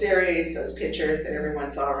World Series, those pictures that everyone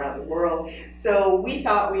saw around the world. So we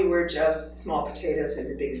thought we were just small potatoes in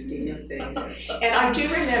the big scheme of things. And I do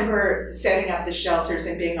remember setting up the shelters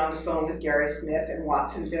and being on the phone with Gary Smith in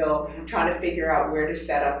Watsonville, trying to figure out where to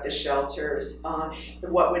set up the shelters,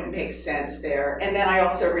 what would make sense there. And then I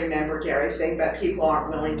also remember Gary saying, but people aren't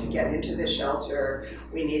willing to get into the shelter.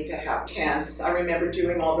 We need to have tents. I remember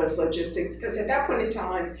doing all those logistics, because at that point in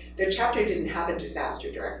time, the chapter didn't have a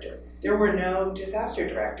disaster director. There were no disaster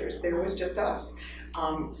directors. There was just us.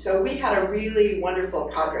 So we had a really wonderful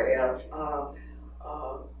cadre of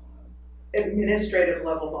administrative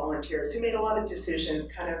level volunteers who made a lot of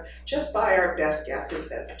decisions kind of just by our best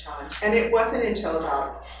guesses at the time. And it wasn't until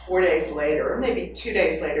about 4 days later, or maybe 2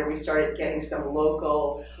 days later, we started getting some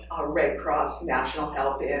local Red Cross national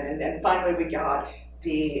help in. And then finally we got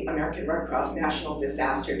the American Red Cross National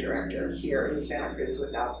Disaster Director here in Santa Cruz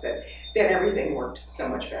with us. Then everything worked so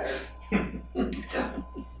much better.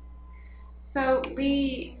 So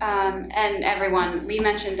Lee and everyone, Lee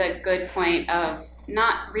mentioned a good point of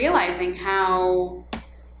not realizing how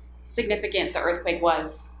significant the earthquake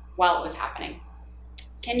was while it was happening.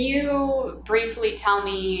 Can you briefly tell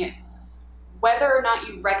me whether or not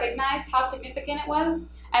you recognized how significant it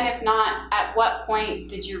was, and if not, at what point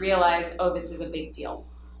did you realize, oh, this is a big deal?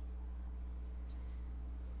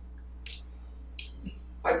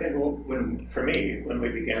 I think for me, when we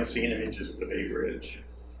began seeing images of the Bay Bridge,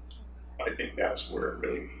 I think that's where it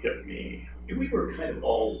really hit me. We were kind of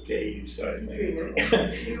all dazed, I think,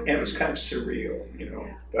 and it was kind of surreal, you know.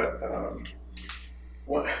 But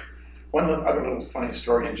one other little funny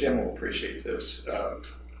story, and Jim will appreciate this.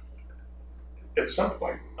 At some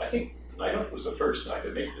point, I don't know if it was the first night,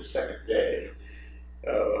 but maybe the second day,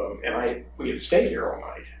 and we had stayed here all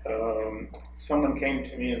night. Someone came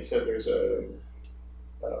to me and said, "There's a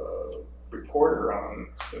reporter on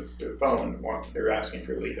the phone. They're asking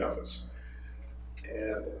for Lee Duffus."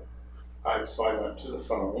 And so I went to the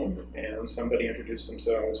phone, and somebody introduced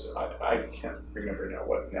themselves. I can't remember now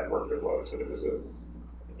what network it was, but it was a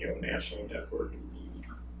national network.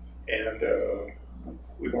 And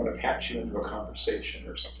we want to patch you into a conversation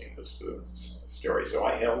or something. Was the story. So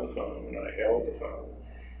I held the phone,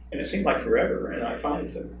 and it seemed like forever. And I finally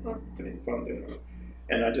said, "Oh, put the phone down,"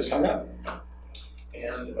 and I just hung up.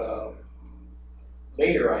 And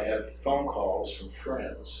later, I had phone calls from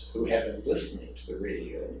friends who had been listening to the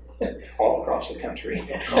radio all across the country,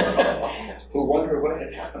 who wondered what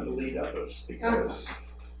had happened to Lee Duffus because,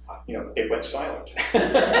 it went silent.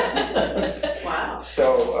 Wow.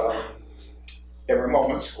 So there were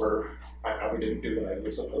moments where I probably didn't do what I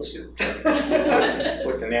was supposed to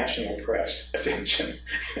with the national press attention.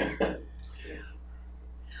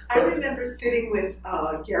 I remember sitting with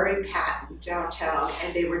Gary Patton downtown,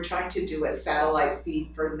 and they were trying to do a satellite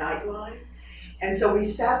feed for Nightline. And so we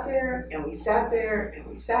sat there, and we sat there, and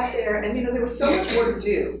we sat there, and there was so much more to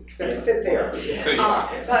do except sit there.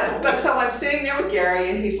 But so I'm sitting there with Gary,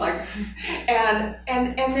 and he's like, and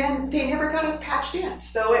then they never got us patched in.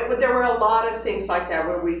 So there were a lot of things like that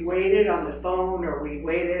where we waited on the phone or we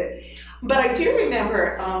waited. But I do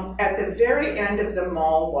remember at the very end of the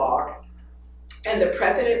mall walk, and the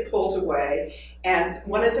president pulled away, and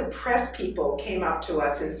one of the press people came up to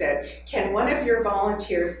us and said, "Can one of your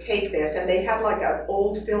volunteers take this?" And they had like an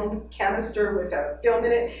old film canister with a film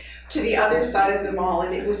in it to the other side of the mall,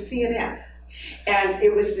 and it was CNN. And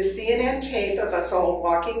it was the CNN tape of us all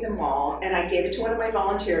walking the mall, and I gave it to one of my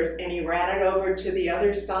volunteers, and he ran it over to the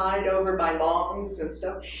other side, over by Longs and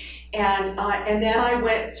stuff. And then I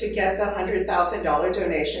went to get the $100,000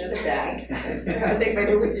 donation at the bank, I think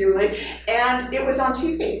maybe with you, Lynn, and it was on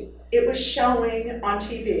TV. It was showing on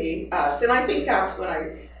TV us, and I think that's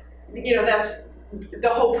when that's the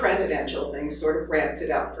whole presidential thing sort of ramped it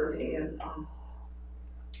up for me,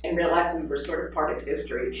 and realized we were sort of part of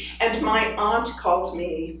history. And my aunt called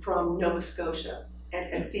me from Nova Scotia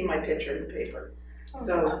and had seen my picture in the paper.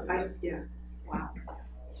 So wow.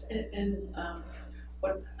 And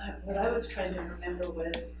what I was trying to remember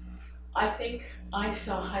was, I think I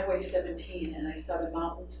saw Highway 17, and I saw the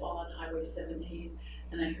mountain fall on Highway 17,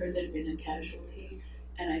 and I heard there'd been a casualty,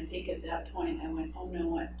 and I think at that point I went, oh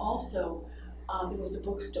no. And also, there was a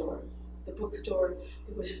bookstore. The bookstore,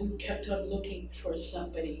 we kept on looking for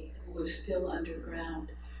somebody who was still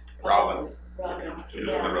underground. Robin. She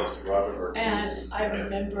was on the roast of Robin Martinez. And I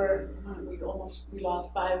remember we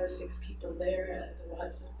lost 5 or 6 people there at the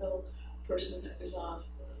Watsonville person that we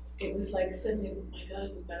lost. It was like suddenly, oh my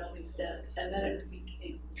God, we've got all these deaths. And then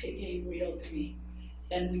it became real to me.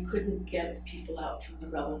 And we couldn't get people out from the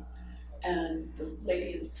rubble. And the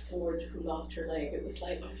lady in Ford who lost her leg, it was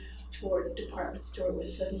like Ford department store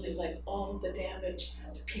was suddenly like all the damage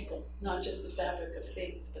to people, not just the fabric of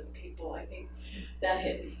things, but the people. I think that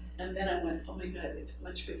hit me. And then I went, oh my God, it's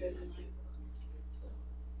much bigger than life. So.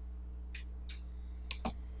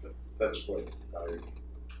 That's what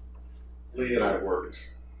Lee and I worked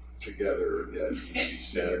together at UC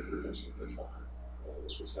Santa Cruz at the time.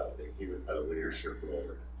 This was happening. He had a leadership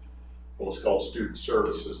role. What was called student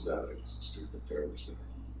services then. It was student affairs. And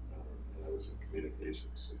I was in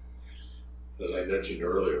communications. As I mentioned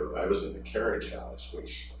earlier, I was in the carriage house,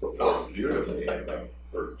 which performed beautifully in the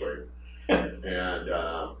earthquake. And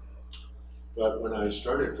but when I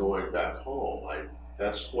started going back home, I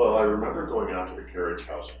remember going out to the carriage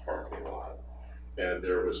house parking lot, and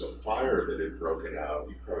there was a fire that had broken out.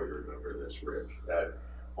 You probably remember this, Rick,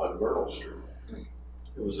 on Myrtle Street.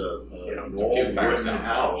 It was an old wooden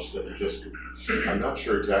house that just, I'm not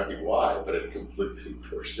sure exactly why, but it completely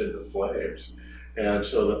burst into flames. And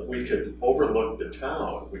so that we could overlook the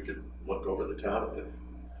town, we could look over the town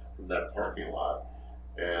from that parking lot.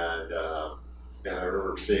 And I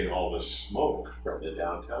remember seeing all this smoke from the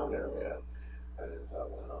downtown area. And I thought,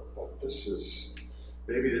 well,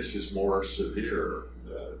 maybe this is more severe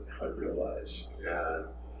than I realized. And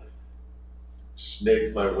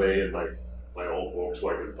snaked my way in my old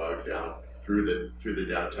Volkswagen Bug down through the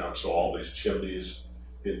downtown. So all these chimneys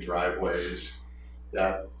in driveways,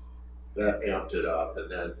 that amped it up.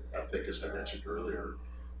 And then I think, as I mentioned earlier,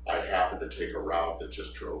 I happened to take a route that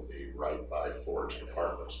just drove me right by Ford's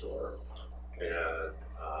department store, and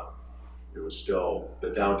it was still, the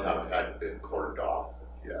downtown hadn't been cordoned off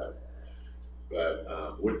yet,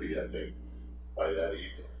 but would be, I think, by that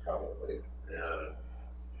evening probably.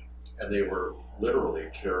 And they were literally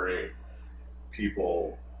carrying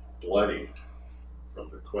people bloodied from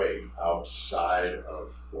the quake outside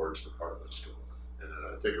of Ford's department store. And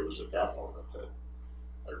I think it was at that moment that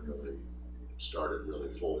I really started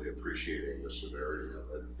really fully appreciating the severity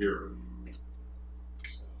of it here.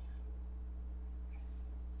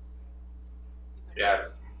 Yeah,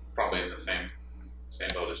 probably in the same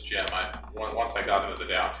boat as Jim. Once I got into the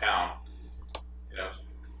downtown,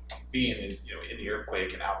 being in the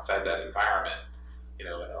earthquake and outside that environment,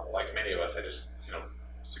 like many of us, I just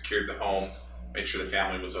secured the home, made sure the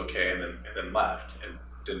family was okay, and then left and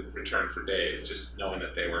didn't return for days, just knowing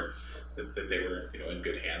that they were in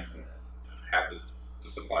good hands and had the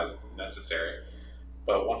supplies necessary.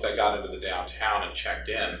 But once I got into the downtown and checked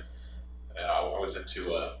in, I was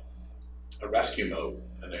into a rescue mode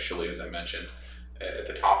initially, as I mentioned, at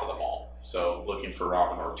the top of the mall. So looking for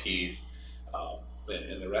Robin Ortiz,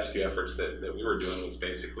 and the rescue efforts that we were doing was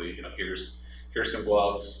basically, here's some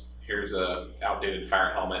gloves, here's a outdated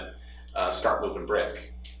fire helmet, start moving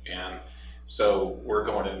brick. And so we're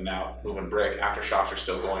going in and out, moving brick, aftershocks are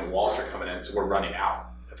still going, walls are coming in, so we're running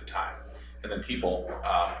out at the time. And then people,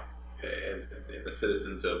 and the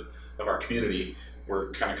citizens of our community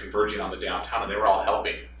were kind of converging on the downtown, and they were all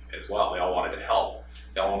helping as well. They all wanted to help.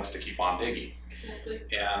 They all wanted us to keep on digging. Exactly.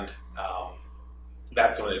 And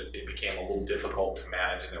that's when it became a little difficult to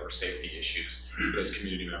manage, and there were safety issues for those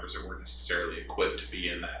community members that weren't necessarily equipped to be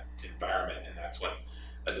in that environment. And that's when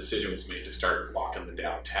a decision was made to start locking the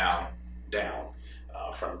downtown down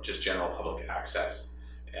from just general public access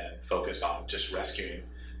and focus on just rescuing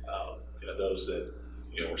those that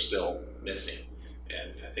were still missing.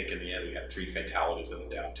 And I think in the end we had 3 fatalities in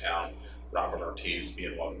the downtown. Robert Ortiz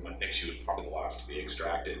being one of them. I think she was probably the last to be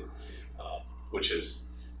extracted, which is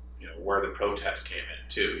where the protest came in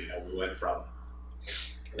too. We went from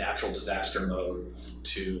natural disaster mode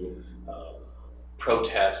to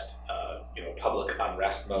protest, public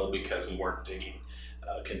unrest mode because we weren't digging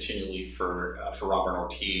continually for Robert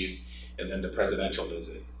Ortiz, and then the presidential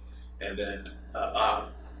visit. And then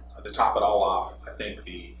to top it all off, I think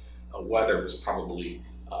the weather was probably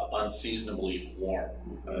unseasonably warm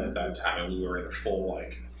at that time, and we were in a full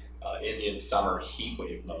Indian summer heat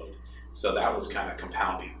wave mode. So that was kind of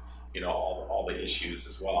compounding, all the issues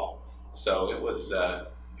as well. So it was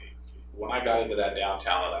when I got into that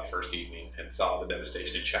downtown on that first evening and saw the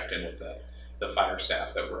devastation and checked in with the fire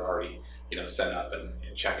staff that were already set up and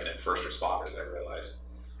checking in first responders, I realized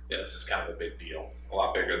this is kind of a big deal, a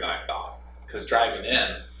lot bigger than I thought. Because driving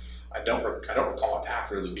in, I don't recall my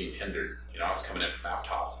path really being hindered. I was coming in from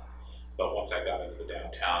Aptos, but once I got into the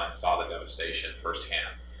downtown and saw the devastation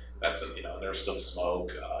firsthand, that's when there's still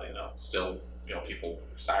smoke, still people,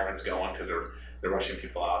 sirens going because they're rushing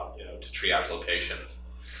people out, to triage locations.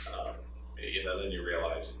 Then you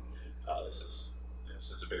realize this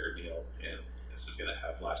is a bigger deal, and this is going to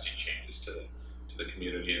have lasting changes to the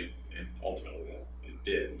community, and ultimately it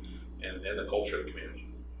did, and the culture of the community.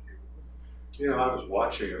 I was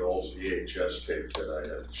watching an old VHS tape that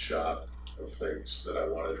I had shot of things that I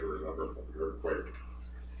wanted to remember from the earthquake,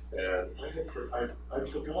 and I'd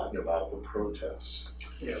forgotten about the protests,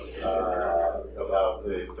 about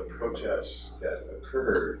the protests that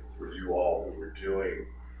occurred for you all who were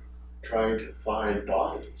trying to find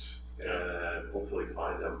bodies and hopefully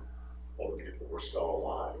find them while the people were still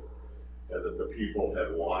alive, and that the people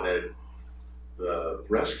had wanted the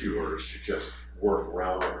rescuers to just work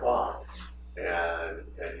around the clock. And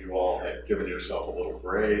you all had given yourself a little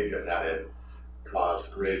break, and that had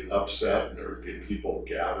caused great upset, and there would be people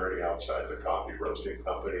gathering outside the coffee roasting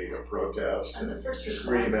company to protest and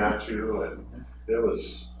scream at you, and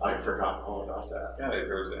I'd forgotten all about that. Yeah,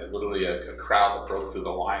 there was literally a crowd that broke through the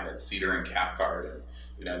line at Cedar and Cathcart,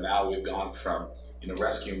 and now we've gone from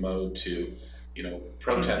rescue mode to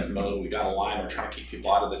protest mode. We got a line, we're trying to keep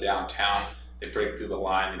people out of the downtown. They break through the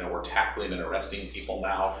line, we're tackling and arresting people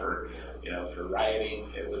now for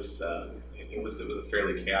rioting. It was a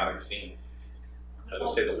fairly chaotic scene, to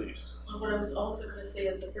say the least. What I was also going to say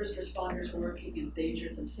is the first responders were working in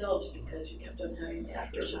danger themselves because you kept on having the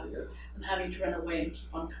aftershocks and having to run away and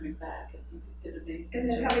keep on coming back. And you did amazing. And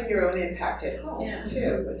then having your own impact at home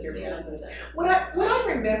too with your family. Exactly. What I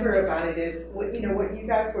remember about it is what you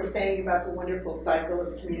guys were saying about the wonderful cycle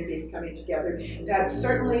of communities coming together. That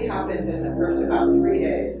certainly happens in the first about 3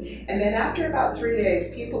 days, and then after about 3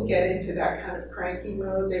 days, people get into that kind of cranky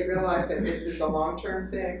mode. They realize that this is a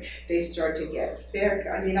long-term thing. They start to get sick.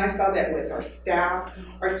 I mean, I saw that with our staff.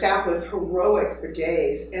 Our staff was heroic for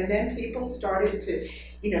days, and then people started to,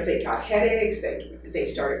 they got headaches. They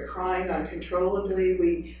started crying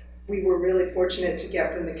uncontrollably. We were really fortunate to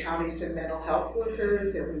get from the county some mental health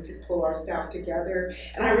workers, and we could pull our staff together.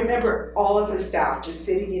 And I remember all of the staff just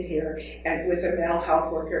sitting in here and with a mental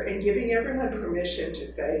health worker and giving everyone permission to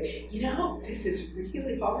say, this is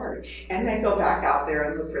really hard, and then go back out there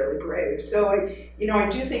and look really brave. So I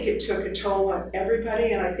do think it took a toll on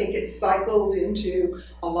everybody, and I think it cycled into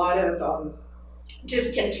a lot of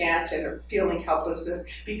discontent and feeling helplessness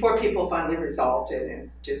before people finally resolved it and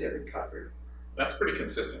did their recovery. That's pretty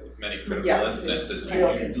consistent with many critical incidences.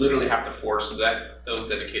 You literally have to force those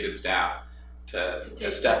dedicated staff to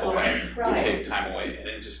step away, to take time away,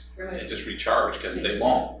 and just recharge, because they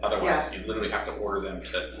won't. Otherwise, you literally have to order them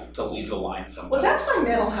to leave the line somewhere. Well, that's why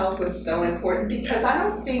mental health was so important, because I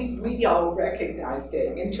don't think we all recognized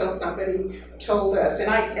it until somebody told us.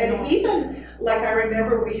 And even like I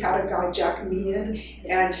remember we had a guy, Jack Meehan,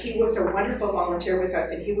 and he was a wonderful volunteer with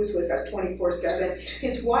us, and he was with us 24/7.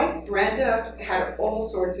 His wife Brenda had all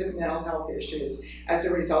sorts of mental health issues as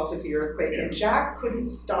a result of the earthquake, and Jack couldn't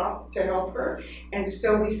stop to help her. And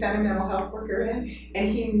so we sent a mental health worker in,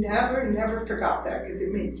 and he never forgot that, because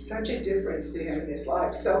it made such a difference to him in his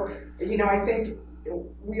life. So, I think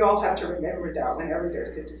we all have to remember that whenever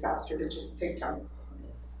there's a disaster, to just take time.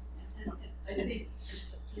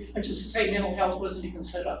 And just to say, mental health wasn't even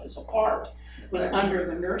set up as a part. It was under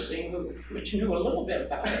the nursing, which knew a little bit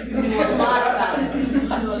about it. Knew a lot about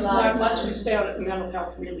it. Once we started, mental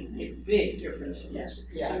health really made a big difference in this.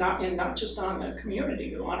 So not just on the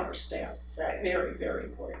community, but on our staff. Right. Very, very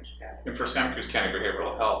important. And for Santa Cruz County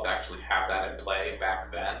Behavioral Health to actually have that in play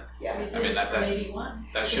back then, I mean,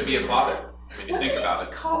 that should be applauded. I mean, you think about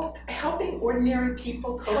it. Called helping ordinary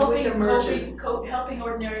people cope with emergencies. Helping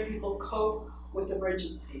ordinary people cope with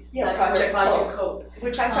emergencies. Yeah, That's Project Cope.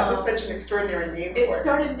 Which I thought was such an extraordinary name for it. It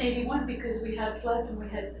started in '81 because we had floods and we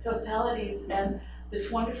had fatalities, and this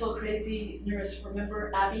wonderful, crazy nurse, remember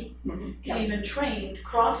Abby, came and trained,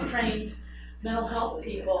 cross-trained mental health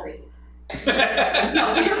people.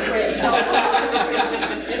 No, you're crazy.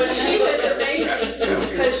 But she was amazing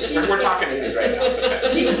because we're talking 80s right now. It's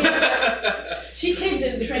okay. She came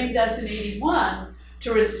and trained us in '81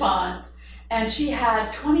 to respond, and she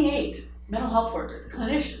had 28 mental health workers,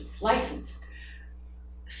 clinicians, licensed,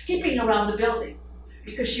 skipping around the building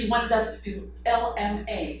because she wanted us to do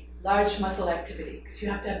LMA, large muscle activity, because you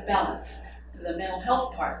have to have balance. To the mental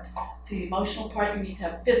health part, to the emotional part, you need to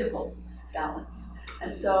have physical balance.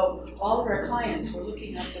 And so all of our clients were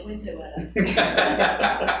looking out the window at us.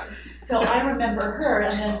 So I remember her,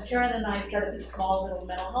 and then Karen and I started this small little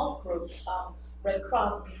mental health group, Red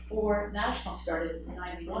Cross, before National started in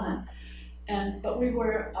 '91. But we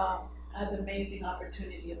were had the amazing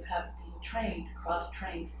opportunity of being trained,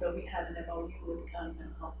 cross-trained. So we had an MOU with the county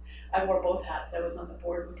mental health. I wore both hats. I was on the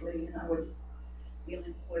board with Lee, and I was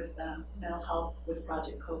dealing with mental health with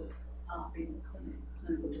Project Cope, being the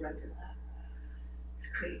clinical director of that. It's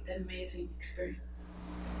great, an amazing experience.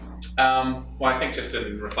 Well, I think just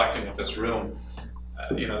in reflecting with this room,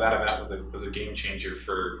 that event was a game changer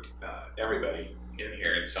for everybody in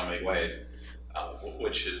here in so many ways,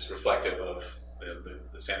 which is reflective of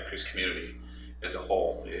the Santa Cruz community as a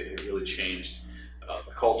whole. It really changed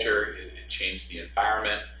the culture. It changed the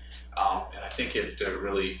environment, and I think it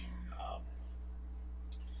really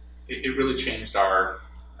changed all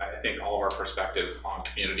of our perspectives on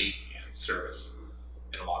community and service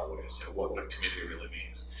in a lot of ways. What community really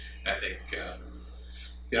means. And I think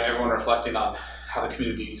everyone reflecting on how the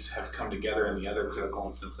communities have come together in the other critical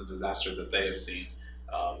incidents and disasters that they have seen,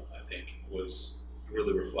 I think was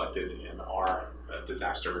really reflected in our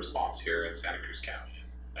disaster response here in Santa Cruz County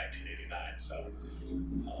in 1989. So,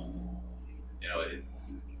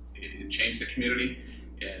 it changed the community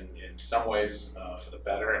in some ways for the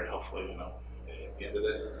better, and hopefully, at the end of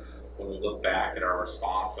this, when we look back at our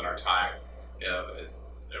response and our time,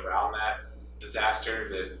 around that disaster,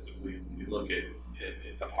 that we look at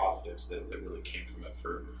the positives that really came from it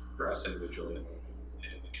for us individually and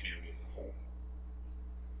the community as a whole.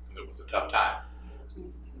 Because it was a tough time.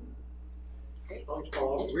 I'll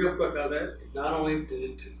follow up real quick on that. Not only did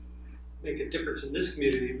it make a difference in this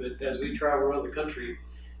community, but as we travel around the country,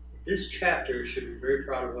 this chapter should be very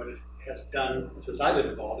proud of what it has done since I've been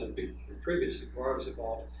involved, and previously before I was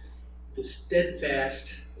involved. The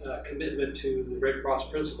steadfast commitment to the Red Cross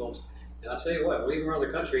principles. And I'll tell you what, leaving around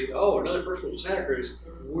the country, oh, another person from Santa Cruz,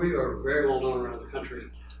 we are very well known around the country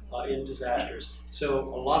in disasters.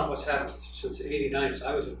 So a lot of what's happened since '89, as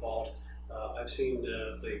I was involved, I've seen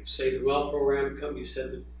the Safe and Well program come. You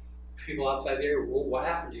said that people outside there, well, what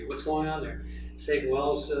happened to you? What's going on there? Safe and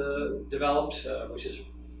Well's developed, which is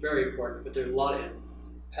very important, but there's a lot in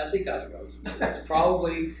Patsy Gasca. That's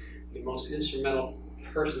probably the most instrumental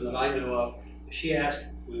person that I know of. If she asked,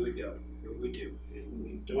 we would go. We would do. And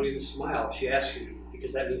we don't even smile if she asks you,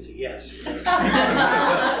 because that means a yes.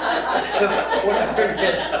 Whatever it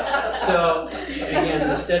is. So, again,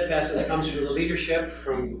 the steadfastness comes from the leadership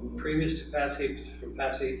from previous to Patsy, from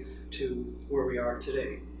Patsy to where we are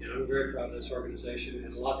today. And I'm very proud of this organization,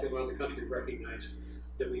 and a lot of people around the country recognize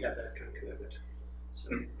that we have that kind of commitment. So.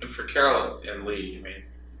 And for Carole and Lee, I mean,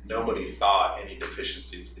 nobody saw any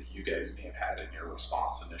deficiencies that you guys may have had in your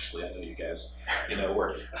response initially. I know you guys,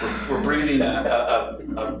 we're breathing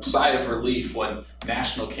a sigh of relief when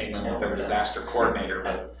National came in with their disaster coordinator,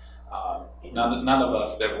 but none of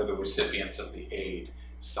us that were the recipients of the aid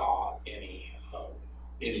saw any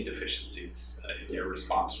deficiencies in your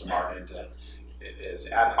response from our end. As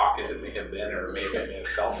ad hoc as it may have been, or may have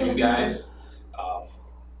felt for you guys,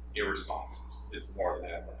 your response is more than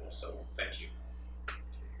admirable. So thank you.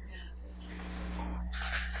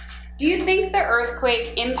 Do you think the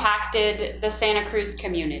earthquake impacted the Santa Cruz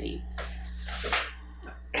community?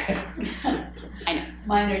 I know.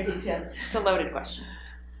 Minor details. It's a loaded question.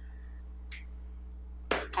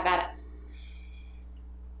 How about it?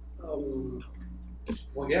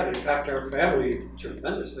 Well, yeah, it impacted our family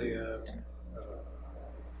tremendously.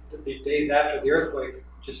 The days after the earthquake,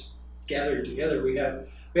 just gathering together, we had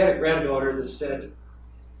a granddaughter that said,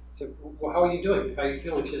 well, how are you doing? How are you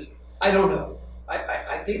feeling? She says, I don't know.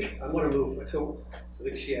 I think I'm going to move. So I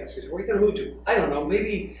think she asked, where are you going to move to? I don't know,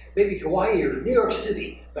 maybe Hawaii or New York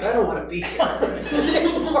City, but I don't want to be here.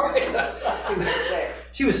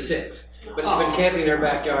 She was six, but she'd been camping in her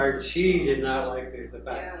backyard. She did not like the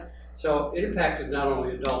fact. Yeah. So it impacted not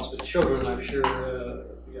only adults, but children, I'm sure,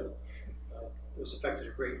 was affected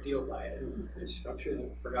a great deal by it. And I'm sure they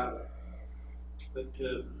forgot about it. But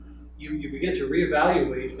you begin to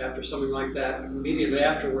reevaluate after something like that immediately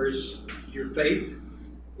afterwards your faith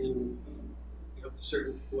in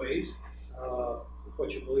certain ways,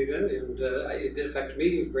 what you believe in, and it did affect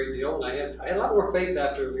me a great deal. And I had a lot more faith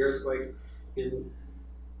after the earthquake,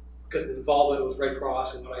 because of the involvement with Red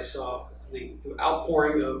Cross and what I saw, the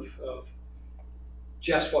outpouring of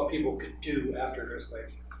just what people could do after an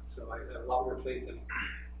earthquake. So I have a lot more faith in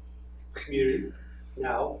community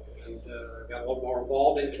now, and got a lot more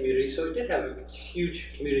involved in community. So it did have a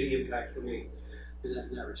huge community impact for me in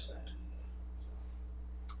that respect.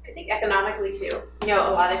 I think economically too. A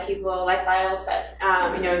lot of people, like Lyle said,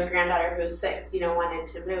 his granddaughter who was 6, wanted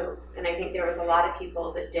to move. And I think there was a lot of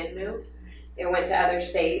people that did move. They went to other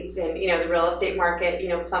states, and, the real estate market,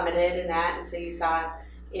 plummeted and that. And so you saw,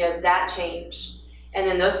 that change. And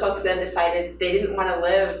then those folks then decided they didn't want to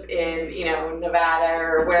live in, Nevada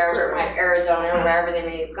or wherever it might, Arizona or wherever they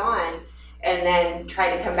may have gone, and then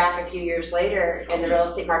tried to come back a few years later, and the real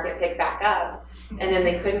estate market picked back up, and then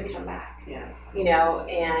they couldn't come back. Yeah.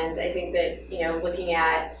 And I think that, looking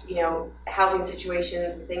at, housing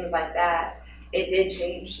situations and things like that, it did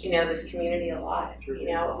change, this community a lot.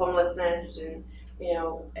 Homelessness and,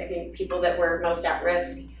 I think people that were most at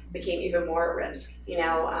risk became even more at risk.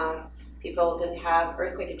 People didn't have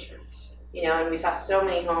earthquake insurance, and we saw so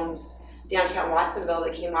many homes downtown Watsonville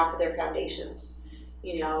that came off of their foundations,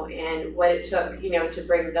 and what it took, to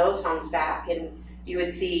bring those homes back. And you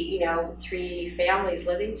would see, 3 families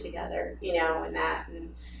living together, and that,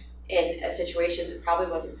 and in a situation that probably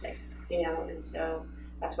wasn't safe, and so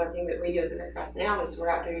that's one thing that we do at the Red Cross now is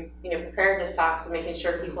we're out doing, preparedness talks and making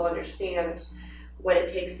sure people understand what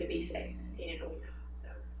it takes to be safe, so.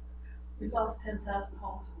 We lost 10,000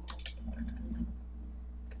 homes.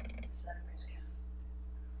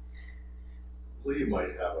 Lee might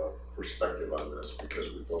have a perspective on this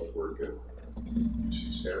because we both work at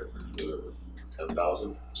UC Santa Cruz with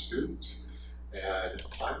 10,000 students. And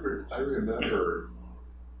I remember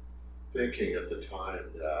thinking at the time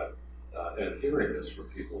that, and hearing this from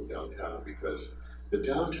people downtown, because the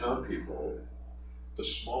downtown people, the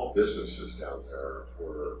small businesses down there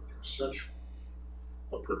were such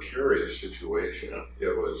a precarious situation.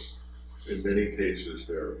 It was, in many cases,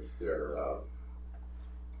 their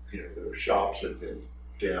shops had been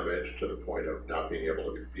damaged to the point of not being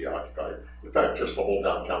able to be occupied fact, just the whole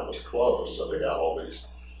downtown was closed, so they got all these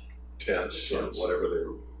tents or whatever they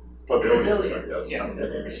were, pavilions, I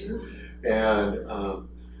guess. Yeah.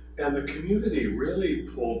 And the community really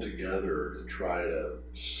pulled together to try to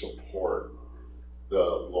support the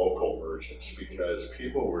local merchants because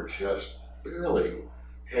people were just barely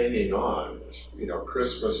hanging on. You know,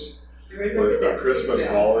 Christmas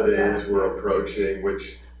holidays were approaching,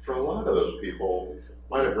 which for a lot of those people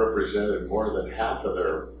might have represented more than half of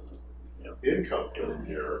their income for the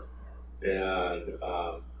year. And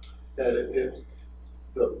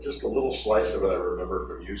just a little slice of it I remember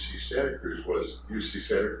from UC Santa Cruz was UC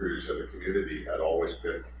Santa Cruz and the community had always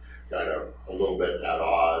been kind of a little bit at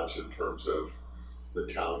odds in terms of the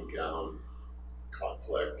town gown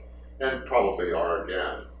conflict, and probably are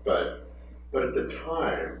again. But at the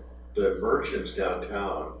time, the merchants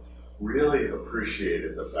downtown really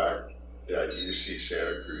appreciated the fact that UC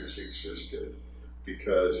Santa Cruz existed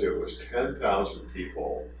because it was 10,000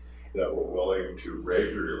 people that were willing to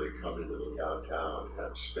regularly come into the downtown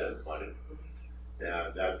and spend money.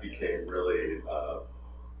 And that became really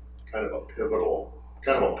kind of a pivotal,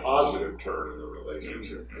 kind of a positive turn in the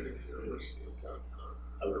relationship between the university and downtown.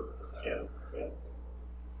 I remember that. Yeah.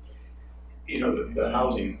 You know, the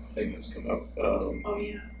housing thing has come up.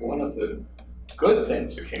 One of the good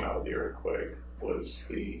things that came out of the earthquake was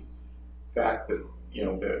the fact that, you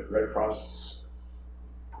know, the Red Cross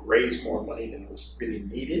raised more money than was really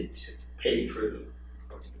needed to pay for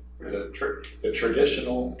the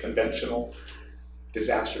traditional, conventional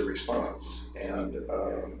disaster response. And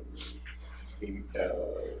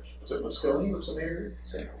was it Moscone was the mayor of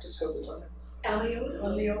San Francisco at the time?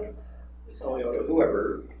 Alioto,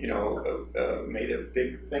 whoever, you know, made a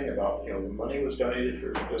big thing about, you know, the money was donated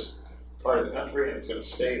for this part of the country and it's going to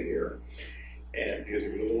stay here. And because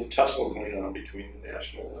there was a little tussle going on between the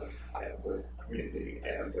national and the community,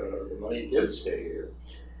 and the money did stay here.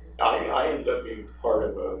 I ended up being part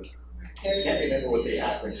of a, I can't remember what the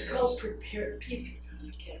acronym is. It's called Prepared People.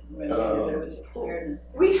 I can't remember. There was a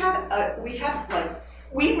preparedness.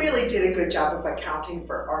 We really did a good job of accounting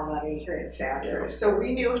for our money here in Santa Cruz. So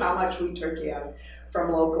we knew how much we took in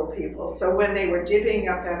from local people. So when they were divvying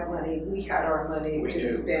up that money, we had our money to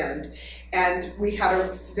spend. And we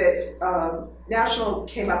had National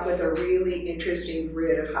came up with a really interesting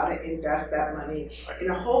grid of how to invest that money in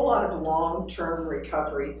a whole lot of long-term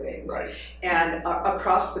recovery things. And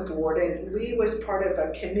across the board. And we was part of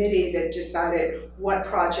a committee that decided what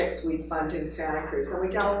projects we'd fund in Santa Cruz. And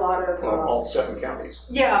we got a lot of... all 7 counties.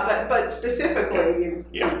 Yeah, but specifically,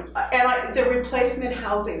 the replacement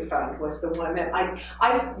housing fund was the one that I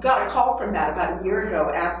got a call from that about a year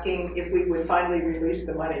ago asking if we would finally release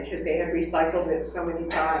the money because they had recycled it so many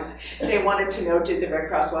times. They wanted to know, did the Red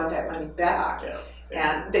Cross want that money back?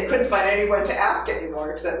 And they couldn't find anyone to ask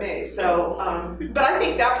anymore except me. So, but I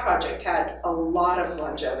think that project had a lot of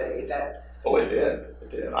longevity. Oh, it did.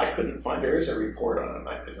 I couldn't find, there is a report on it, and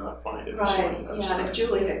I could not find it. And if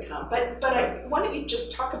Julie had come. But why don't you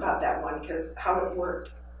just talk about that one, because how it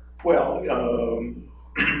worked? Well,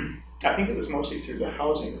 I think it was mostly through the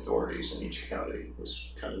housing authorities in each county. It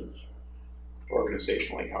was kind of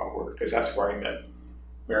organizationally how it worked, because that's where I met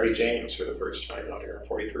Mary James for the first time out here on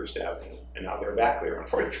 41st Avenue, and now they're back there on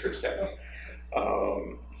 41st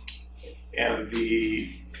Avenue. And the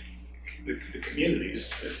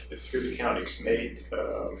communities through the counties made,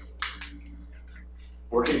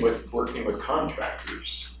 working with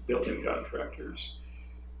contractors, building contractors,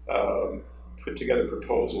 put together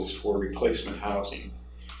proposals for replacement housing.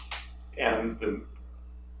 And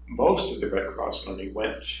most of the Red Cross money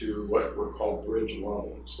went to what were called bridge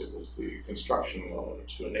loans. It was the construction loan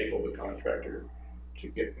to enable the contractor to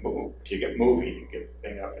get moving and get the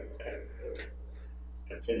thing up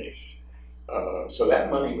and finished. So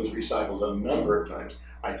that money was recycled a number of times.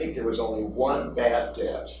 I think there was only one bad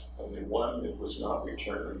debt, only one that was not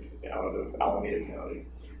returned out of Alameda County.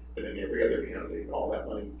 But in every other county, all that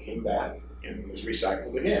money came back and was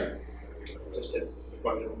recycled again.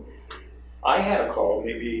 I had a call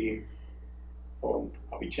maybe,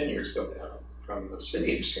 probably 10 years ago now, from the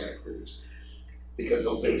city of Santa Cruz, because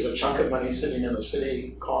there was a chunk of money sitting in the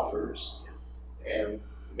city coffers, and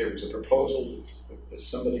there was a proposal that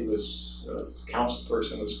somebody was, a council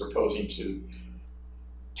person was proposing to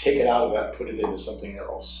take it out of that, put it into something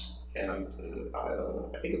else. And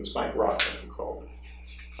I think it was Mike Rockman who called me.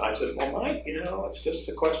 I said, well, Mike, it's just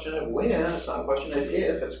a question of when, it's not a question of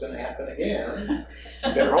if it's going to happen again.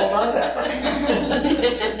 You better hold on to that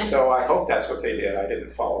money. So I hope that's what they did. I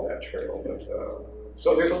didn't follow that trail. But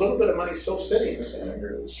so there's a little bit of money still sitting in Santa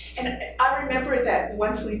Cruz. And I remember that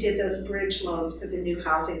once we did those bridge loans for the new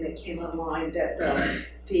housing that came online, that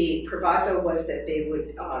the proviso was that they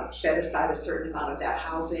would set aside a certain amount of that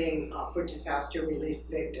housing for disaster relief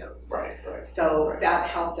victims. Right. So that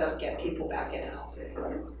helped us get people back in housing.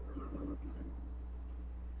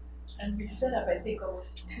 And we set up, I think,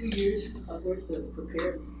 almost 2 years worth of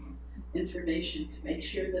preparedness information to make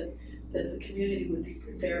sure that the community would be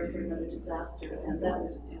prepared for another disaster, and that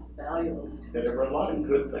was valuable. And there were a lot of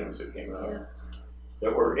good things that came out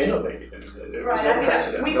that were innovative. And it was Right,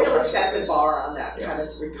 I mean, we really set the bar on that Yeah. kind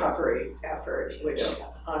of recovery effort, which,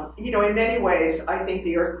 you know, in many ways, I think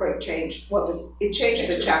the earthquake changed, it changed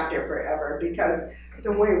the chapter forever, because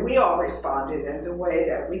the way we all responded and the way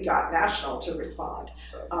that we got national to respond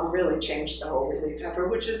really changed the whole relief effort,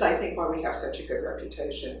 which is, I think, why we have such a good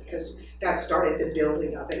reputation, because that started the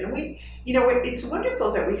building of it. And we, you know, it's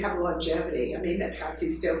wonderful that we have longevity. I mean, that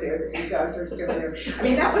Patsy's still there, that you guys are still there. I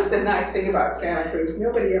mean, that was the nice thing about Santa Cruz.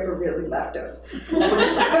 Nobody ever really left us. You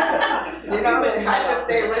know, it had to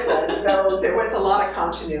stay with us. So there was a lot of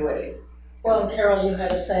continuity. Well, Carole, you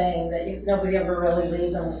had a saying that nobody ever really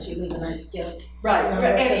leaves unless you leave a nice gift. Right,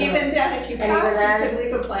 and even then, if you passed, you could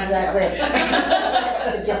leave a plan. Exactly.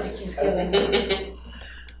 The gift that keeps giving.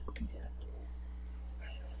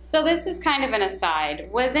 So this is kind of an aside.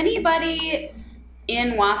 Was anybody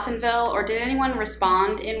in Watsonville, or did anyone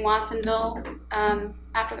respond in Watsonville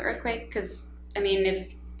after the earthquake? Because, I mean, if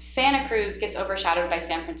Santa Cruz gets overshadowed by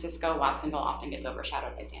San Francisco, Watsonville often gets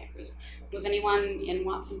overshadowed by Santa Cruz. Was anyone in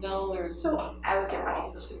Watsonville? Or So I was in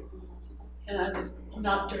Watsonville. And I was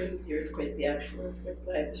not during the earthquake, the actual earthquake,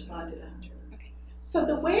 but I responded after. So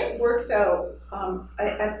the way it worked, though,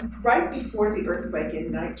 right before the earthquake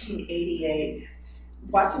in 1988,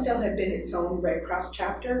 Watsonville had been its own Red Cross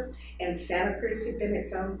chapter, and Santa Cruz had been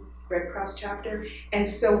its own Red Cross chapter, and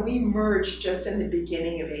so we merged just in the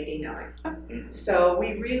beginning of '89. So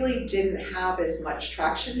we really didn't have as much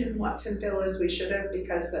traction in Watsonville as we should have,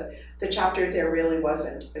 because the chapter there really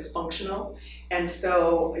wasn't as functional, and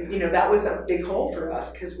so, you know, that was a big hole for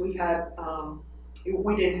us, because we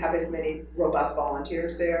didn't have as many robust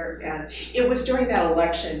volunteers there, and it was during that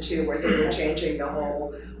election too where they were changing the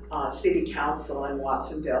whole city council in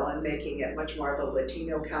Watsonville and making it much more of a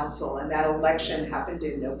Latino council, and that election happened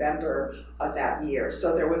in November of that year.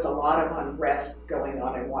 So there was a lot of unrest going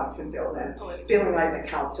on in Watsonville and feeling like the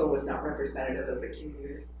council was not representative of the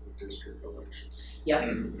community. District elections. Yep.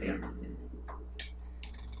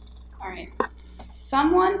 All right.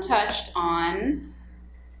 Someone touched on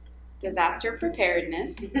disaster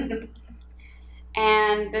preparedness.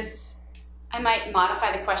 And this, I might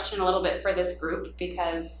modify the question a little bit for this group,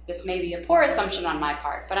 because this may be a poor assumption on my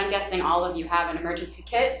part, but I'm guessing all of you have an emergency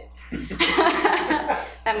kit.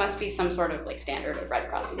 That must be some sort of like standard of Red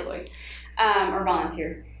Cross employee or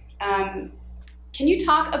volunteer. Can you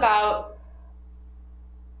talk about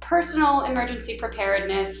personal emergency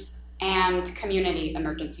preparedness and community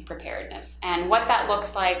emergency preparedness, and what that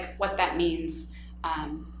looks like, what that means?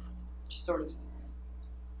 Just sort of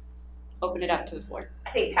open it up to the floor.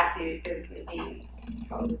 I think Patsy is going to be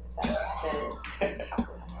probably the best to talk about.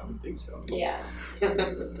 I would think so. Yeah.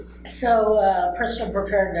 So personal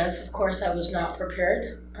preparedness, of course, I was not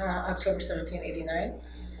prepared. October 1789.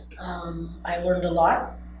 I learned a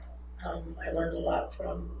lot. I learned a lot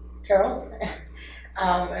from Carole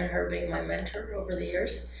and her being my mentor over the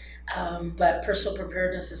years. But personal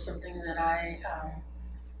preparedness is something that I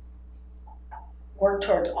work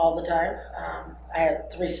towards all the time. I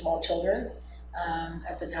had 3 small children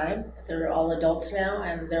at the time. They're all adults now,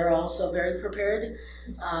 and they're also very prepared.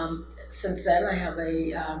 Since then, I have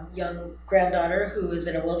a young granddaughter who is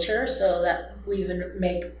in a wheelchair, so that we even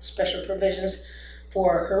make special provisions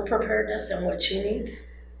for her preparedness and what she needs,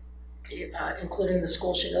 including the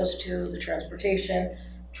school she goes to, the transportation,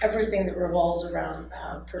 everything that revolves around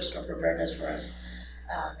personal preparedness for us.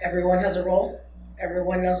 Everyone has a role.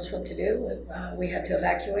 Everyone knows what to do. We had to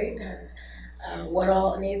evacuate, and what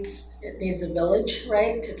all it needs a village,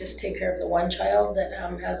 right, to just take care of the one child that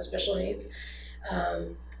has special needs.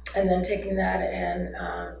 And then taking that and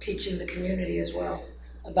teaching the community as well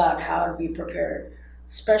about how to be prepared,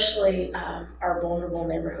 especially our vulnerable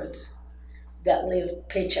neighborhoods that live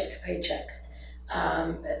paycheck to paycheck.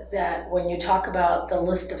 That when you talk about the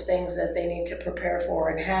list of things that they need to prepare for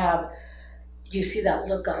and have, you see that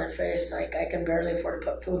look on their face, like, I can barely afford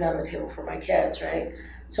to put food on the table for my kids, right?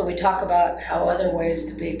 So we talk about how other ways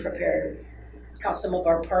to be prepared, how some of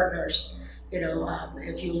our partners, you know,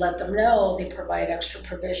 if you let them know, they provide extra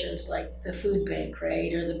provisions like the food bank,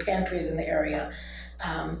 right, or the pantries in the area.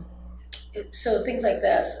 So things like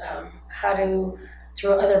this, how to,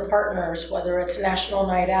 through other partners, whether it's National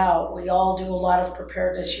Night Out, we all do a lot of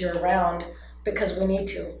preparedness year round because we need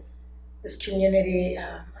to. this community,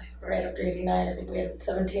 right after 89, I think we had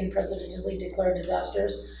 17 presidentially declared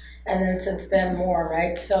disasters, and then since then more,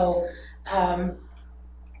 right? So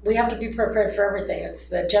we have to be prepared for everything. It's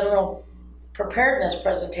the general preparedness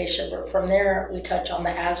presentation, but from there we touch on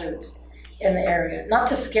the hazards in the area. Not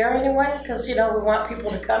to scare anyone, because we want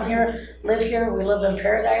people to come here, live here, we live in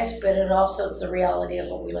paradise, but it also is the reality of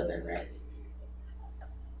what we live in, right?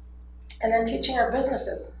 And then teaching our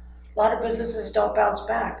businesses. A lot of businesses don't bounce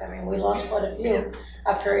back. I mean, we lost quite a few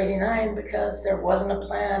after 89 because there wasn't a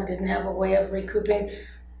plan, didn't have a way of recouping.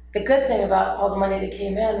 The good thing about all the money that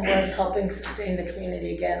came in was helping sustain the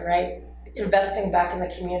community again, right? Investing back in the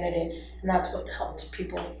community, and that's what helped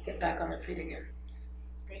people get back on their feet again.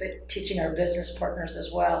 But teaching our business partners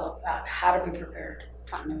as well about how to be prepared.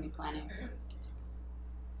 Continuity planning.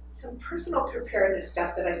 Some personal preparedness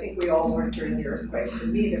stuff that I think we all learned during the earthquake. For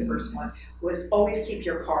me, the first one was always keep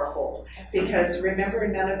your car full, because remember,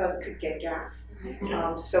 none of us could get gas,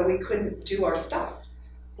 so we couldn't do our stuff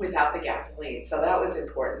without the gasoline, so that was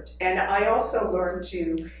important. And I also learned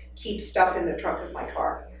to keep stuff in the trunk of my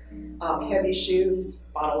car. Heavy shoes,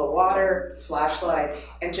 bottle of water, flashlight,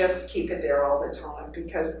 and just keep it there all the time,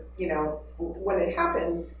 because when it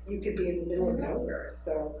happens, you could be in the middle of nowhere.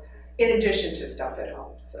 So, in addition to stuff at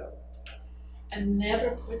home. So, and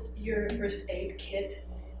never put your first aid kit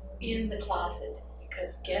in the closet,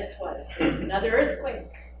 because guess what? If there's another earthquake,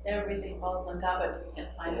 everything falls on top of it. You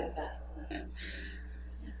can't find it fast enough.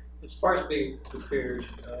 As far as being prepared,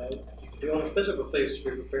 you can do all the physical things to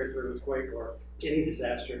be prepared for an earthquake or any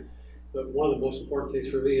disaster, but one of the most important things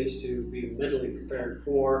for me is to be mentally prepared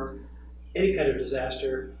for any kind of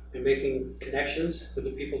disaster and making connections with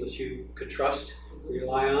the people that you could trust,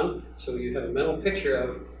 rely on, so you have a mental picture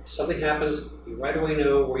of something happens, you right away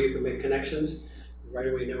know where you can make connections, you right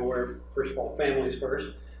away know where, first of all, families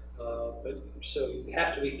first, but so you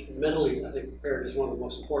have to be mentally, I think, prepared is one of the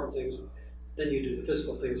most important things. Then you do the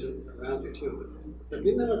physical things around you too. But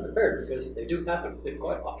be mentally prepared, because they do happen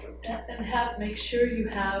quite often. And make sure you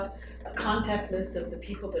have a contact list of the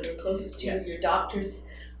people that are closest to you, your doctors,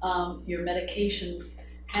 your medications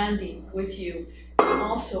handy with you, and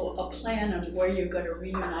also a plan on where you're going to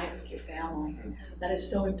reunite with your family. That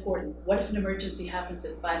is so important. What if an emergency happens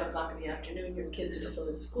at 5 o'clock in the afternoon, your kids are still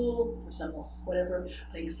at school, or some whatever,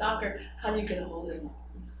 playing soccer? How do you get a hold of them?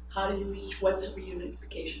 How do you reach, what's a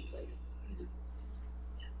reunification place?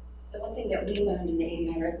 So one thing that we learned in the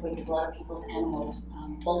 89 earthquake is a lot of people's animals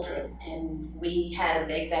bolted, and we had a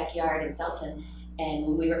big backyard in Felton,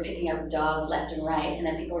 and we were picking up dogs left and right, and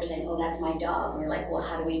then people were saying, oh, that's my dog. And we were like, well,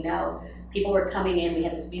 how do we know? People were coming in, we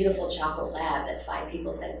had this beautiful chocolate lab that 5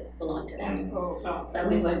 people said it belonged to them.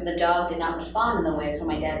 But the dog did not respond in the way, so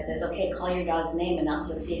my dad says, okay, call your dog's name and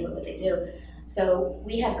let's see what they do. So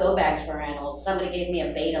we have go bags for our animals. Somebody gave me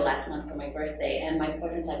a beta last month for my birthday, and my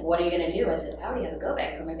boyfriend's like, what are you gonna do? I said, I already have a go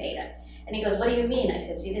bag for my beta. And he goes, what do you mean? I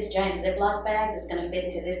said, see this giant Ziploc bag that's gonna fit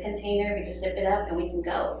into this container? We just zip it up and we can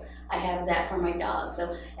go. I have that for my dog.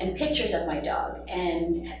 So, and pictures of my dog.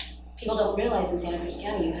 And people don't realize in Santa Cruz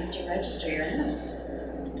County, you have to register your animals.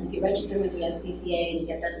 And if you register with the SPCA and you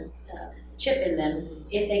get that chip in them,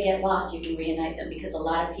 if they get lost, you can reunite them, because a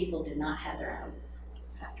lot of people did not have their animals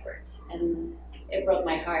afterwards. And it broke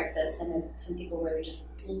my heart that some people were just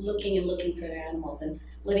looking and looking for their animals, and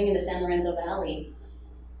living in the San Lorenzo Valley,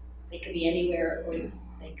 they could be anywhere, or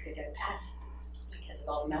they could have passed because of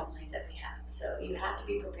all the mountain lines that we have. So you have to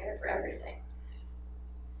be prepared for everything.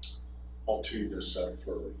 I'll tee this up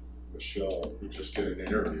for Michele, who just did an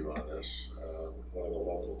interview on this with one of the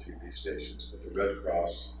local TV stations. But the Red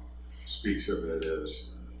Cross speaks of it as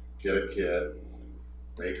get a kit,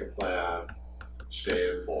 make a plan,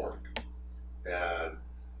 stay informed. And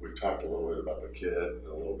we talked a little bit about the kit and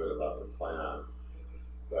a little bit about the plan.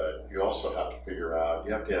 But you also have to figure out,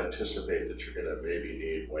 you have to anticipate that you're going to maybe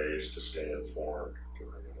need ways to stay informed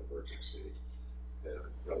during an emergency.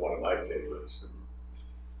 And one of my favorites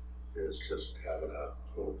is just having a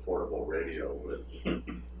little portable radio with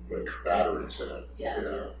batteries in it. Yeah.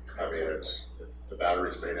 I mean, the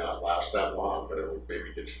batteries may not last that long, but it will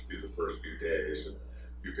maybe get you through the first few days, and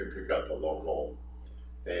you can pick up the local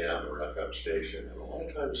AM or FM station. And a lot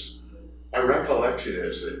of times, my recollection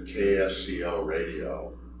is that KSCO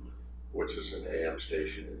radio, which is an AM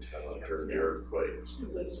station in town during the earthquake,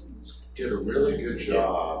 did a really good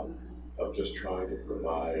job of just trying to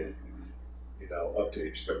provide,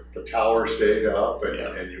 updates. The tower stayed up,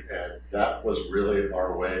 and that was really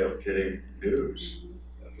our way of getting news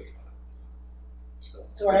at the time.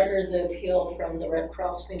 So I heard the appeal from the Red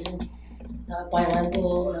Cross being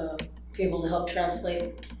bilingual, people to help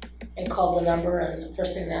translate and called the number, and the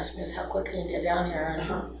first thing they asked me is how quick can you get down here? And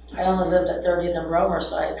I only lived at 30th and Romer,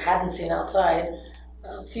 so I hadn't seen outside.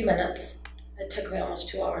 A few minutes. It took me almost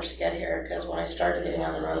 2 hours to get here because when I started getting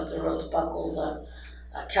on the roads buckled.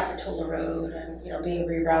 Capitola Road, and being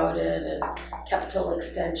rerouted, and Capitola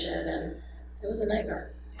Extension, and it was a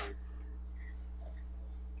nightmare.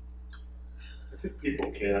 I think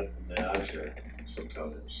people can't imagine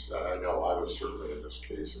sometimes. I know I was certainly in this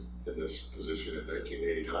case, in this position in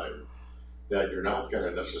 1989, that you're not going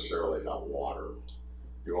to necessarily have water.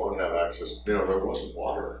 You won't have access. There wasn't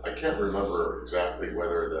water. I can't remember exactly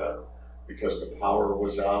whether because the power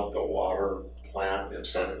was out, the water plant in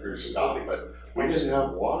Santa Cruz stopped, but we didn't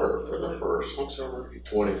have water for the first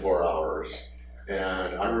 24 hours.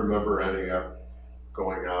 And I remember ending up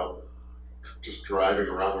going out, just driving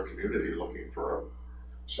around the community looking for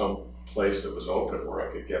some place that was open where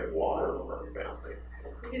I could get water for our family.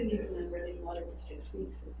 We didn't even have running water for 6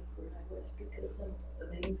 weeks, I think, where I was, because the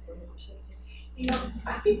mains were something.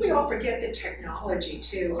 I think we all forget the technology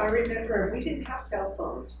too. I remember we didn't have cell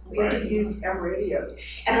phones. We had to use ham radios.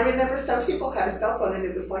 And I remember some people had a cell phone and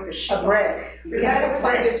it was like a shoebox. Yeah, it was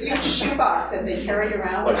like this huge shoebox that they carried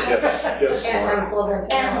around with them.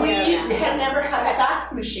 And we had never had a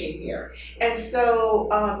fax machine here. And so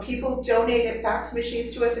people donated fax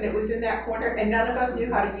machines to us, and it was in that corner, and none of us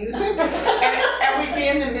knew how to use it. And we'd be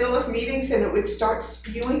in the middle of meetings and it would start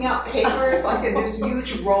spewing out papers like in this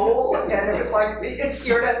huge roll, and it was like, it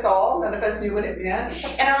scared us all. None of us knew what it meant.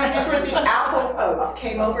 And I remember the Apple folks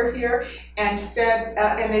came over here and said,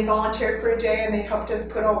 and they volunteered for a day, and they helped us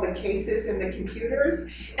put all the cases in the computers.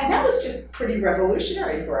 And that was just pretty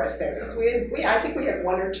revolutionary for us then. Because I think we had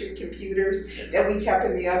 1 or 2 computers that we kept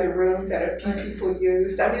in the other room that a few people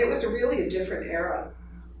used. I mean, it was really a different era.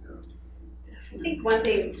 I think one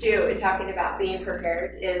thing too, in talking about being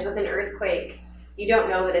prepared, is with an earthquake, you don't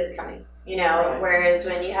know that it's coming. Whereas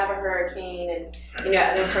when you have a hurricane and,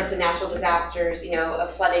 other sorts of natural disasters, a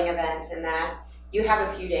flooding event and that, you have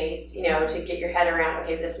a few days, to get your head around,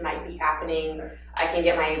 okay, this might be happening. I can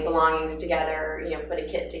get my belongings together, put a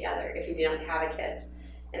kit together if you don't have a kit.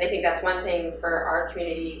 And I think that's one thing for our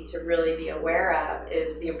community to really be aware of,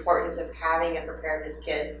 is the importance of having a preparedness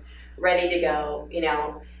kit ready to go,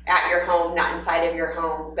 at your home, not inside of your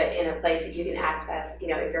home, but in a place that you can access,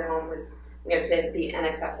 if your home was to be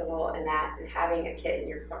inaccessible, and having a kit in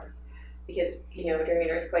your car. Because, during an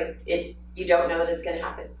earthquake, you don't know that it's going to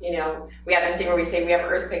happen. We have this thing where we say we have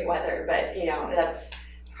earthquake weather, but, that's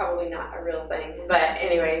probably not a real thing. But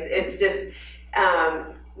anyways, it's just,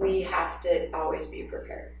 we have to always be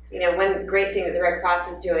prepared. One great thing that the Red Cross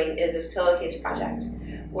is doing is this pillowcase project,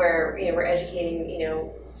 where, we're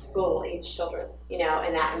educating, school-age children,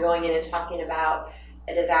 and going in and talking about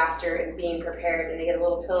a disaster and being prepared, and they get a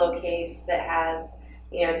little pillowcase that has,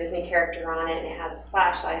 a Disney character on it, and it has a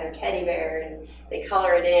flashlight or teddy bear, and they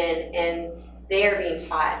color it in, and they are being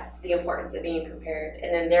taught the importance of being prepared.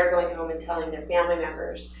 And then they're going home and telling their family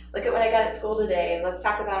members, look at what I got at school today, and let's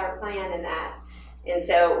talk about our plan and that. And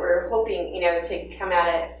so we're hoping, to come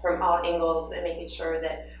at it from all angles and making sure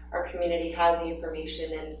that our community has the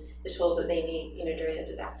information and the tools that they need, during a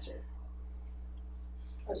disaster.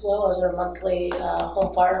 As well as our monthly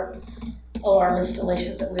home fire alarm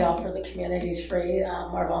installations that we offer the communities free.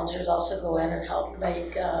 Our volunteers also go in and help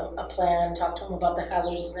make a plan, talk to them about the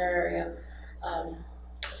hazards in their area.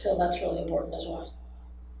 So that's really important as well.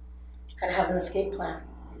 And have an escape plan.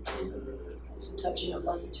 Sometimes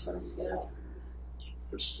less than 2 minutes to get out.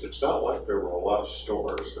 It's not like there were a lot of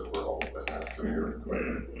stores that were open after the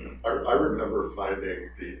earthquake. I remember finding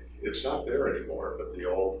it's not there anymore, but the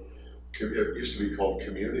old, it used to be called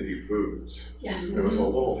Community Foods. Yes. There was a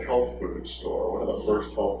little health food store, one of the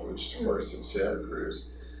first health food stores in Santa Cruz.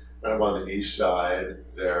 And I'm on the east side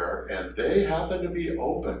there, and they happened to be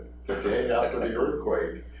open the day after the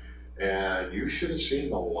earthquake. And you should have seen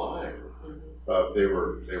the line. They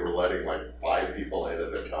were letting like 5 people in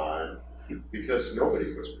at a time, because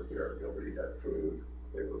nobody was prepared. Nobody had food.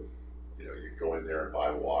 They were, you go in there and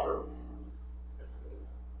buy water.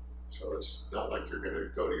 So it's not like you're going to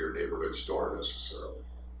go to your neighborhood store necessarily.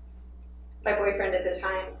 My boyfriend at the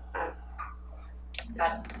time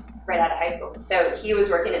got right out of high school, so he was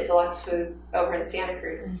working at Deluxe Foods over in Santa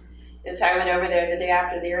Cruz. And so I went over there the day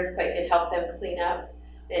after the earthquake and helped them clean up,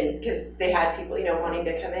 and because they had people, wanting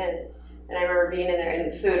to come in. And I remember being in there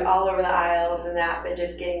and food all over the aisles and that, but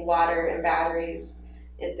just getting water and batteries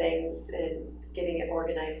and things and getting it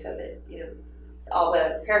organized so that, all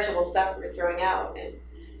the perishable stuff we were throwing out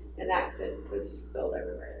and that, because it was just spilled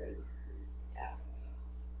everywhere.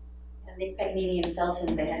 And Nick Paganini in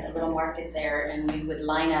Felton, they had a little market there, and we would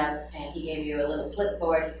line up, and he gave you a little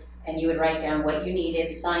flipboard and you would write down what you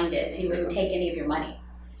needed, signed it, and he wouldn't take any of your money.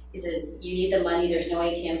 He says, you need the money, there's no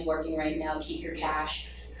ATMs working right now, keep your cash.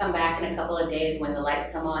 Come back in a couple of days when the lights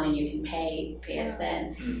come on and you can pay us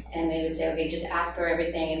then. And they would say, okay, just ask for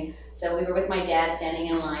everything. And so we were with my dad standing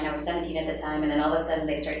in line. I was 17 at the time, and then all of a sudden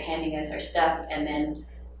they started handing us our stuff, and then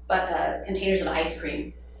containers of ice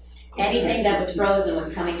cream. Anything that was frozen was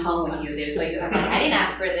coming home with you. So you're like, I didn't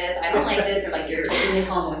ask for this, I don't like this. They're like, you're taking it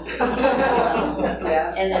home with you.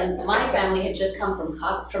 And then my family had just come from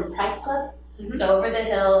Price Club, so over the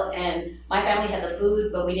hill, and my family had the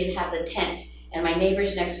food, but we didn't have the tent. And my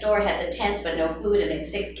neighbors next door had the tents but no food, and they had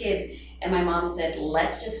 6 kids. And my mom said,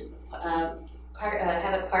 let's just have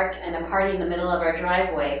a park and a party in the middle of our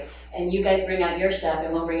driveway, and you guys bring out your stuff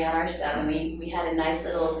and we'll bring out our stuff. And we had a nice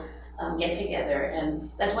little get together. And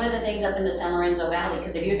that's one of the things up in the San Lorenzo Valley,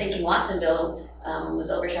 because if you're thinking Watsonville was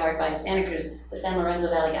overshowered by Santa Cruz, the San Lorenzo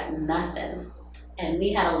Valley got nothing. And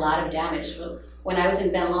we had a lot of damage. When I was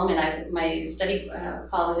in Ben Lomond, my study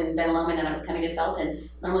hall was in Ben Lomond, and I was coming to Felton.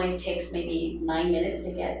 Normally it takes maybe 9 minutes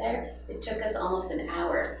to get there. It took us almost an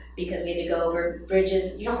hour because we had to go over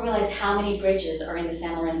bridges. You don't realize how many bridges are in the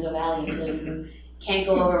San Lorenzo Valley until you can't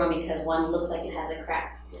go over one because one looks like it has a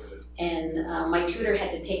crack. And my tutor had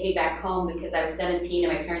to take me back home because I was 17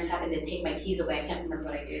 and my parents happened to take my keys away. I can't remember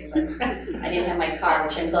what I did, but I didn't have my car,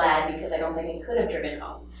 which I'm glad because I don't think I could have driven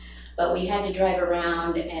home. But we had to drive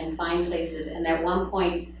around and find places, and at one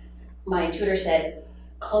point, my tutor said,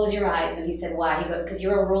 close your eyes, and he said, why? He goes, because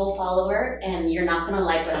you're a rule follower, and you're not gonna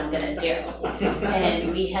like what I'm gonna do.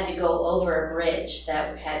 And we had to go over a bridge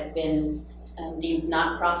that had been deemed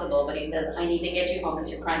not crossable, but he says, I need to get you home because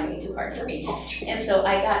you're crying way too hard for me. And so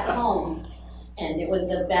I got home, and it was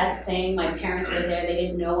the best thing. My parents were there, they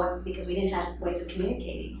didn't know what, because we didn't have ways of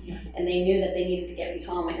communicating. And they knew that they needed to get me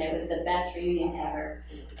home, and it was the best reunion ever.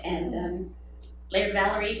 And Laird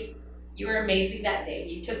Valerie, you were amazing that day.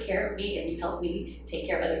 You took care of me and you helped me take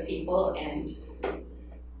care of other people, and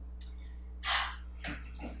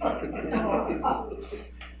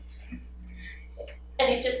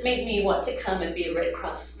it just made me want to come and be a Red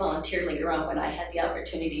Cross volunteer later on when I had the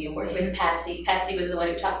opportunity to work with Patsy. Patsy was the one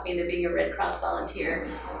who talked me into being a Red Cross volunteer,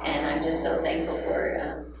 and I'm just so thankful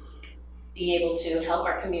for being able to help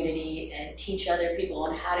our community and teach other people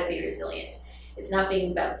on how to be resilient. It's not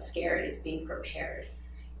being about scared, it's being prepared.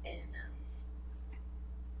 And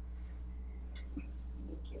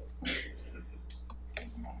thank you.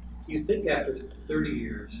 You'd think after 30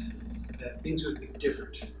 years that things would be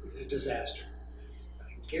different in a disaster.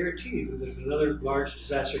 I can guarantee you that if another large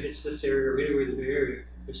disaster hits this area or anywhere in the Bay Area,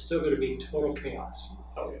 there's still going to be total chaos.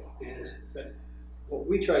 But what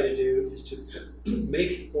we try to do is to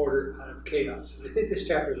make order out of chaos. And I think this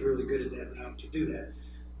chapter is really good at that now to do that.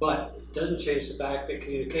 But it doesn't change the fact that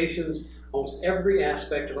communications, almost every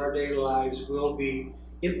aspect of our daily lives will be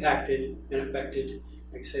impacted and affected,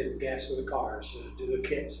 like I say, the gas in the cars, do the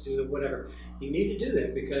kits, do the whatever. You need to do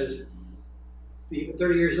that because even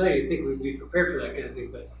 30 years later, you think we'd be prepared for that kind of thing,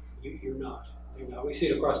 but you're not. You know, we see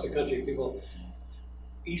it across the country. People,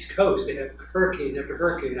 East Coast, they have hurricane after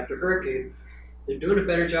hurricane after hurricane. They're doing a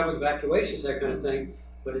better job with evacuations, that kind of thing,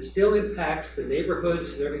 but it still impacts the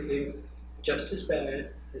neighborhoods and everything just as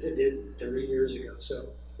bad as it did 30 years ago. So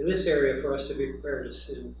in this area, for us to be prepared,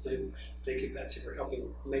 and thank you, Patsy, for helping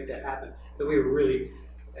make that happen. But we were really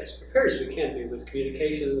as prepared as we can be with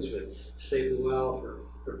communications, with safe and well,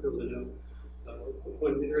 for people to know.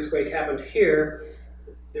 When the earthquake happened here,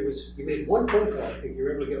 you made one phone call. I think you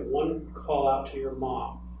were able to get one call out to your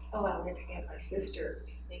mom. Oh, I went to get my sister,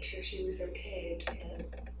 make sure she was okay, and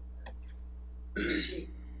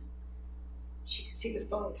she could see the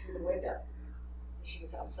phone through the window. She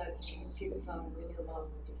was outside, but she could see the phone, and we knew Mom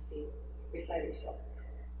would just be beside herself.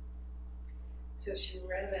 So she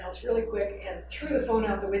ran in the house really quick and threw the phone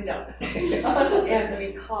out the window. And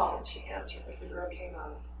we called, and she answered as the girl came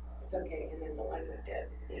on. It's okay, and then the line went dead.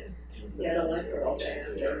 Yeah, the lights were all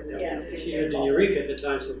dead. Yeah. She had the Eureka at the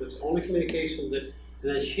time, so there was only communication that,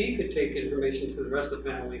 and then she could take information to the rest of the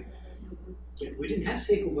family. We didn't have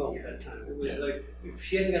safe and well at that time. It was like, if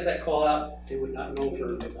she hadn't got that call out, they would not know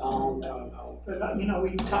for a long time how. But you know,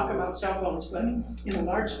 we talk about cell phones, but in a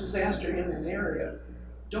large disaster in an area,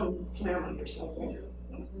 don't plan on your cell phone.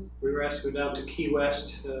 We were asked to go down to Key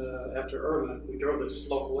West after Irma. We drove this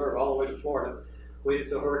local nerve all the way to Florida, waited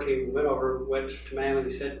till the hurricane went over, went to Miami.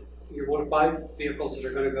 He said, you're one of 5 vehicles that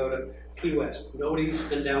are going to go to Key West. Nobody's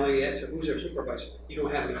been down there yet, so who's our supervisor? You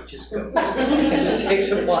don't have any, just go. Just take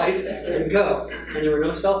supplies and go. And there were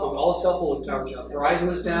no cell phones. All the cell phone towers out. Verizon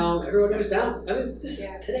was down, everyone was down. I mean, this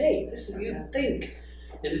is today. This is, you'd think.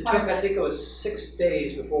 And it took, I think it was 6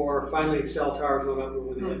 days before finally cell towers went up and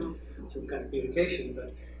we had some kind of communication,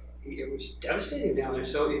 but it was devastating down there.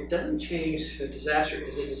 So it doesn't change. A disaster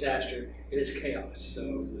is a disaster. It is chaos.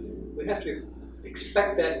 So we have to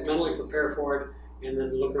expect that, mentally prepare for it, and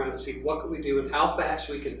then look around and see what can we do and how fast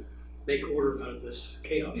we can make order out of this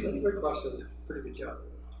chaos. I think Red Cross did a pretty good job.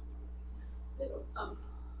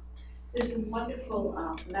 There's a wonderful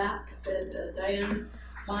map that Diane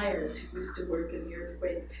Myers, who used to work in the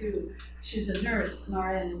earthquake too, she's a nurse, an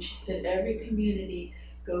RN, and she said every community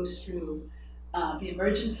goes through the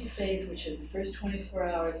emergency phase, which is the first 24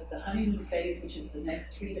 hours, the honeymoon phase, which is the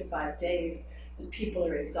next 3 to 5 days, and people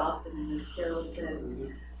are exhausted, and as Carole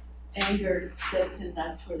said, anger sets in.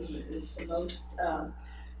 That's where there's the most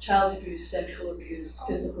child abuse, sexual abuse,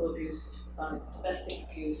 physical abuse, domestic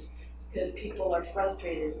abuse, because people are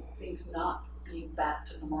frustrated with things not being back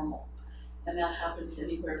to normal. And that happens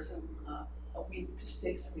anywhere from a week to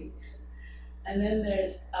 6 weeks. And then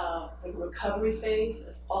there's the recovery phase,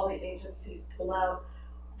 as all the agencies pull out,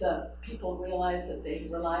 the people realize that they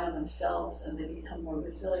rely on themselves and they become more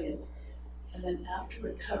resilient. And then after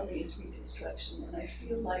recovery is reconstruction. And I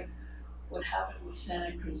feel like what happened with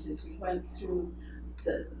Santa Cruz is we went through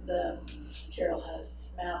Carole has this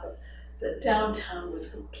map, the downtown was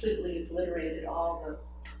completely obliterated, all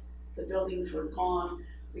the buildings were gone.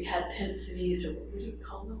 We had tent cities, or what would you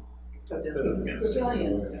call them?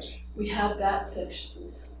 Pavilions. We had that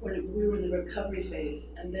section when we were in the recovery phase,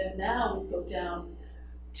 and then now we go down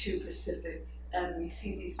to Pacific and we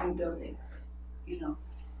see these new buildings. You know,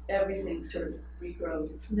 everything sort of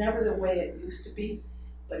regrows. It's never the way it used to be,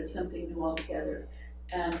 but it's something new altogether,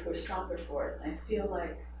 and we're stronger for it. And I feel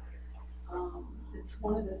like it's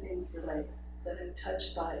one of the things that I'm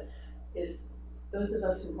touched by is those of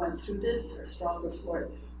us who went through this are stronger for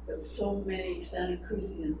it, but so many Santa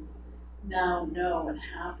Cruzians now know and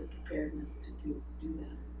have the preparedness to do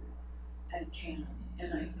that and can.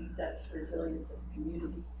 And I think that's the resilience of the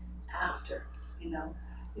community after, you know.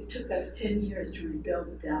 It took us 10 years to rebuild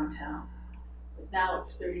the downtown, but now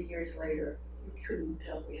it's 30 years later. We couldn't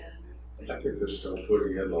tell we had an earthquake. I think they're still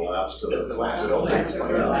putting in the last of the last buildings. You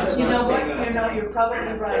know what? You know, you're probably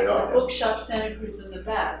right. They The are. bookshop Santa Cruz in the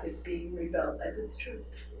back is being rebuilt. That is true.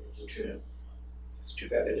 It's true. It's too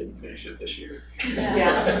bad they didn't finish it this year.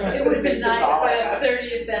 Yeah. It would have been nice by a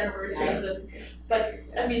 30th anniversary. But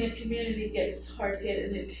I mean, a community gets hard hit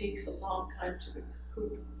and it takes a long time to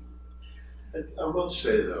recoup. I will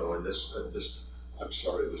say though, and this, I'm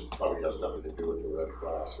sorry, this probably has nothing to do with the Red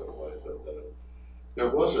Cross in a way, but there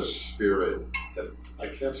was a spirit that, I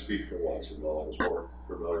can't speak for Watsonville, I was more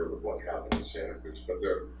familiar with what happened in Santa Cruz, but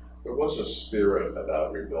there was a spirit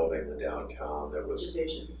about rebuilding the downtown that was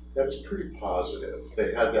pretty positive.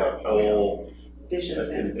 They had that whole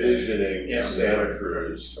envisioning Santa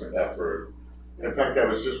Cruz effort. In fact, I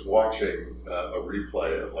was just watching a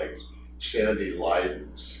replay of like Sandy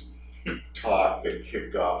Leiden's talk that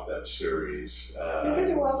kicked off that series. Remember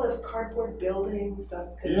there were all those cardboard buildings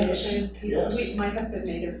of condition people? My husband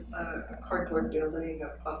made a cardboard building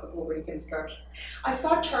of possible reconstruction. I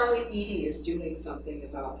saw Charlie Eady is doing something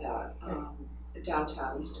about that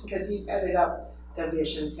downtown, because he headed up the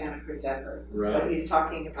Vision Santa Cruz effort. Right. So he's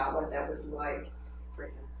talking about what that was like for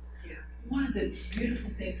him. Yeah. One of the beautiful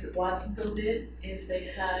things that Watsonville did is they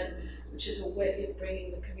had, which is a way of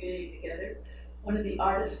bringing the community together, one of the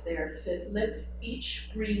artists there said, let's each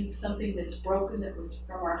bring something that's broken that was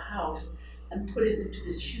from our house and put it into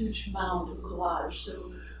this huge mound of collage.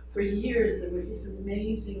 So for years there was this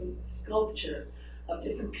amazing sculpture of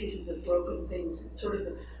different pieces of broken things. It's sort of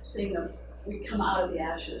the thing of we come out of the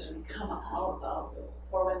ashes, we come out of the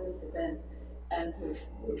horrendous event, and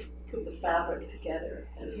we've put the fabric together,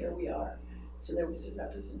 and here we are. So there was a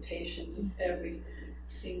representation of every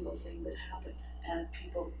single thing that happened, and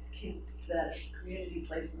people came to that community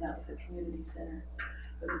place, and that was a community center,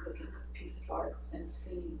 really looking at a piece of art and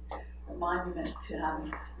seeing a monument to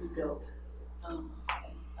having rebuilt. I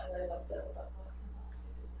really love that about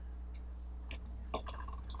Watsonville.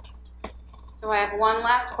 So I have one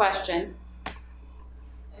last question.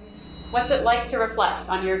 What's it like to reflect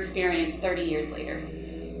on your experience 30 years later? Do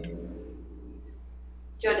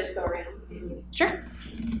you want to just go around? Sure.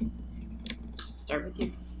 Start with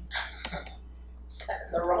you. Sat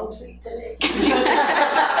in the wrong seat today.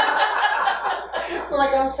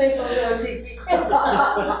 Like I'm safe on the Tiki.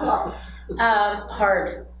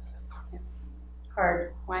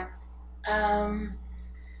 Hard. Why?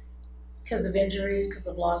 Because of injuries, because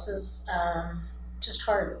of losses. Just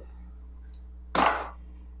hard.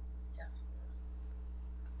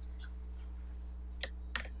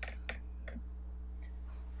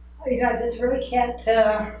 You know, I just really can't,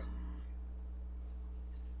 the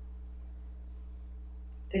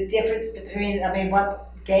difference between, I mean,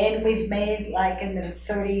 what gain we've made, like in the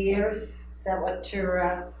 30 years, is that what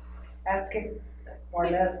you're asking? More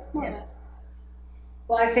or less? More or less.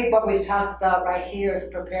 Well, I think what we've talked about right here is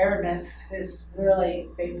preparedness is really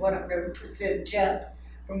been 100% jump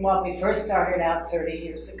from what we first started out 30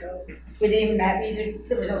 years ago. We didn't even have,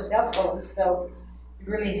 there was no cell phones, so you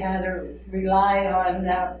really had to rely on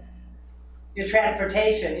your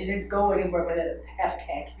transportation. You didn't go anywhere with a half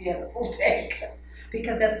tank, you had a full tank,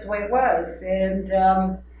 because that's the way it was. And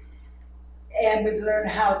we learned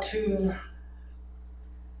how to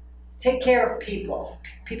take care of people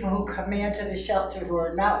who come into the shelter who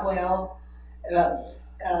are not well,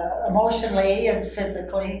 emotionally and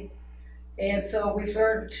physically. And so we've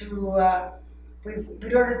learned to, we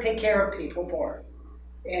learned to take care of people more,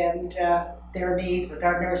 and their needs with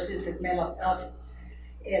our nurses and mental health.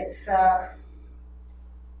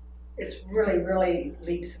 It's really, really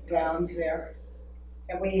leaps and bounds there.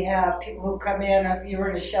 And we have people who come in, you were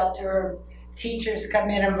in a shelter, teachers come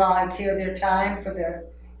in and volunteer their time because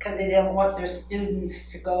they don't want their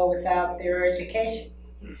students to go without their education.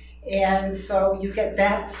 And so you get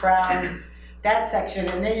that from that section,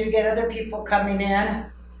 and then you get other people coming in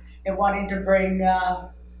and wanting to bring,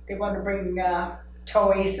 they want to bring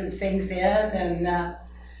toys and things in,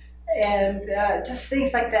 and just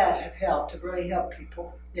things like that have helped, to really help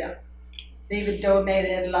people, yeah. They even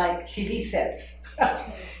donated like TV sets.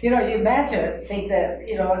 You know, you think that,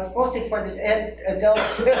 you know, it's mostly for the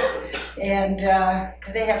adults too, and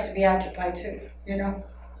because they have to be occupied too, you know.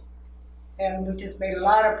 And we just made a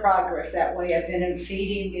lot of progress that way. And then in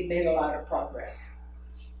feeding, we made a lot of progress.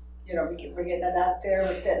 You know, we're getting it out there,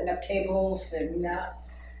 we're setting up tables and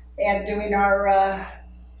doing our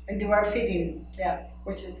feeding, yeah,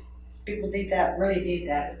 which is, people need that, really need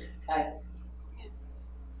that at this time.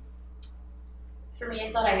 For me,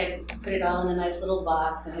 I thought I had put it all in a nice little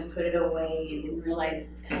box and had put it away and didn't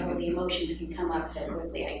realize how the emotions can come up so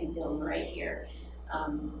quickly. I can feel them right here.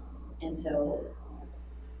 And so,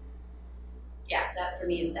 yeah, that for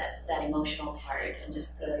me is that emotional part, and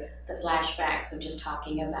just the flashbacks of just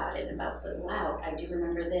talking about it, about wow, I do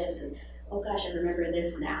remember this, and oh gosh, I remember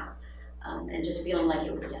this now. And just feeling like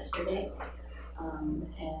it was yesterday.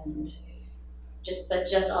 And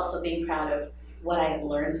just also being proud of what I've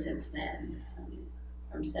learned since then.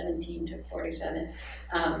 From 17 to 47,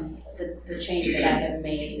 the change that I have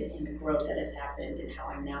made and the growth that has happened, and how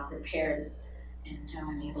I'm now prepared, and how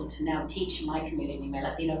I'm able to now teach my community, my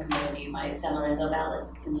Latino community, my San Lorenzo Valley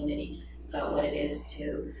community, about what it is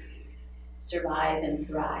to survive and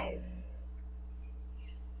thrive.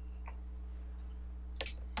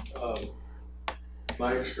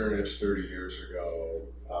 My experience 30 years ago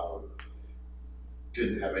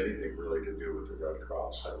didn't have anything really to do with the Red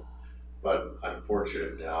Cross. But I'm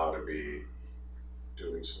fortunate now to be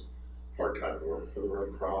doing some part-time work for the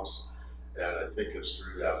Red Cross, and I think it's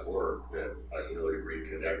through that work that I really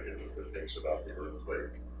reconnected with the things about the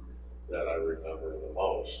earthquake that I remember the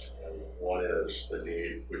most. And one is the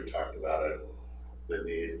need, we talked about it, the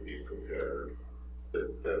need to be prepared,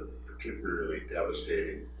 the particularly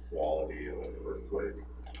devastating quality of an earthquake.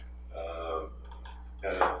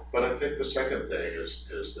 But I think the second thing is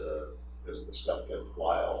the stuff that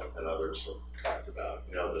Lyle and others have talked about.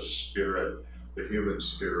 You know, the spirit, the human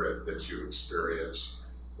spirit that you experience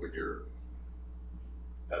when you're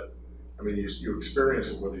you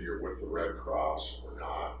experience it whether you're with the Red Cross or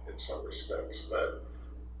not in some respects,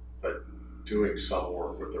 but doing some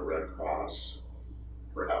work with the Red Cross,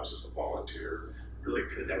 perhaps as a volunteer, really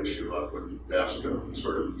connects you up with the best of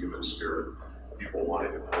sort of human spirit, people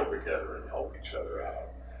wanting to pull together and help each other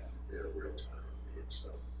out in real time. So,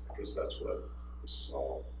 because that's what this is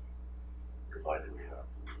all reminding me of.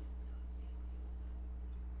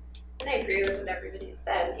 And I agree with what everybody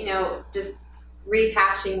said. You know, just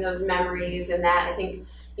rehashing those memories, and that I think,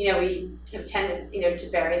 you know, we have tended, you know, to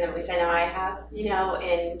bury them. At least I know I have, you know,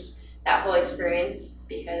 and that whole experience,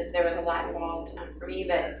 because there was a lot involved for me,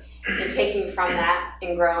 but in taking from that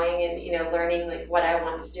and growing and, you know, learning like what I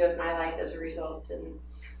wanted to do with my life as a result, and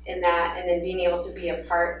in that, and then being able to be a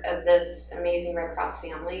part of this amazing Red Cross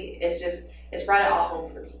family, it's brought it all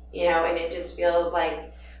home for me, you know, and it just feels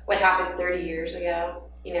like what happened 30 years ago,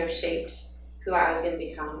 you know, shaped who I was going to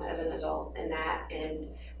become as an adult, and that, and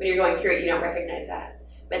when you're going through it, you don't recognize that.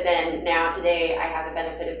 But then now today, I have the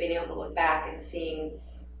benefit of being able to look back and seeing,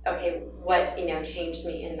 okay, what, you know, changed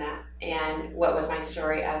me in that, and what was my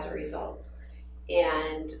story as a result.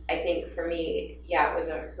 And I think for me, yeah, it was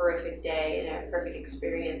a horrific day and a horrific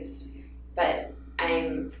experience, but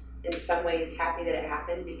I'm in some ways happy that it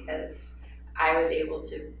happened because I was able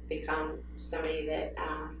to become somebody that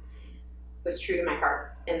was true to my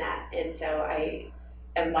heart in that. And so I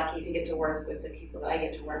am lucky to get to work with the people that I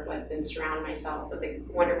get to work with and surround myself with a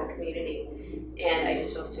wonderful community. And I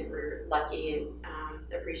just feel super lucky and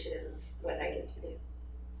appreciative of what I get to do.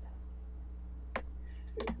 So.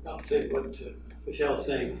 I'll say what Michelle's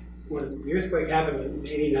saying. When the earthquake happened in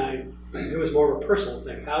 '89, it was more of a personal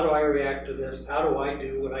thing. How do I react to this? How do I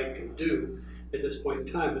do what I can do at this point in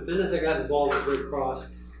time? But then as I got involved with Red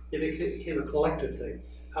Cross, it became a collective thing.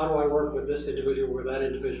 How do I work with this individual or that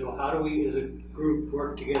individual? How do we as a group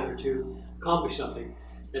work together to accomplish something?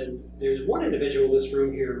 And there's one individual in this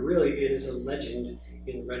room here who really is a legend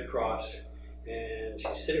in Red Cross. And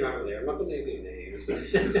she's sitting right over there. I'm not going to name any names.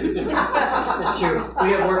 It's true.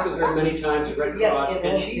 We have worked with her many times at Red Cross,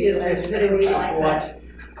 and she is the epitome of what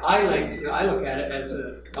I like. I look at it as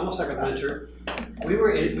almost like a mentor. We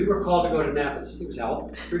were called to go to Napa. This was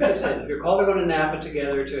Al. We were called to go to Napa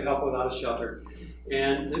together to help without a shelter.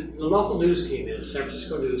 And the local news came in. San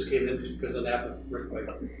Francisco news came in because of the Napa earthquake,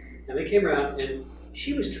 and they came around, and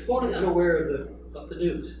she was totally unaware of the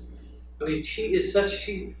news. I mean,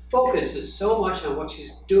 she focuses so much on what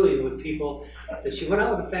she's doing with people that she went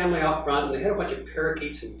out with the family out front, and they had a bunch of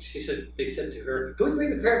parakeets, and they said to her, "Can we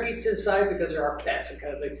bring the parakeets inside because they're our pets?" and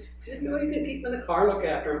kind of thing. She said, "No, you can keep them in the car, look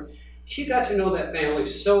after them." She got to know that family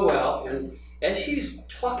so well, and as she's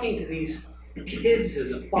talking to these kids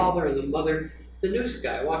and the father and the mother, the news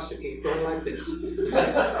guy watched it, he's going like this.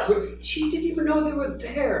 She didn't even know they were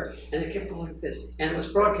there, and they kept going like this. And it was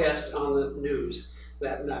broadcast on the news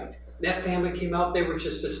that night. That family came out, they were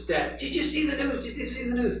just ecstatic. "Did you see the news? Did you see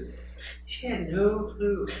the news?" She had no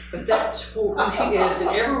clue, but that's who she is. And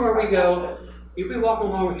everywhere we go, you'll be walking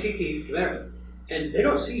along with Tiki, and they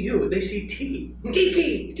don't see you, they see Tiki.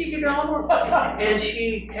 Tiki Dellamora. And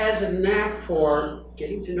she has a knack for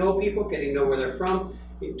getting to know people, getting to know where they're from.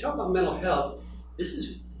 You talk about mental health. This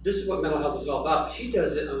is what mental health is all about. She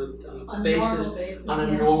does it on a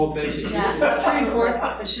normal basis. She's not trained for it.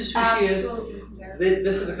 It's just who she is.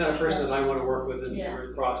 This is the kind of person that I want to work with in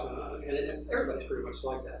Red Cross, and everybody's pretty much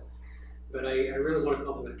like that. But I really want to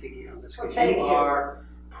compliment Tiki on this, because you are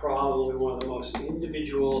probably one of the most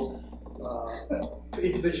individuals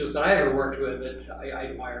that I ever worked with that I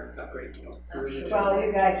admire a great deal. Well,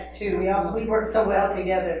 you guys too. We work so well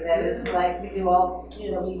together that it's like we do all,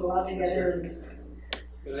 we go out together.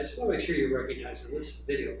 But I just want to make sure you recognize in this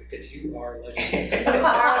video, because you are a legend.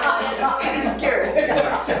 It's scary to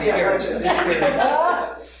be a legend.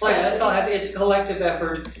 Well, that's all. It's a collective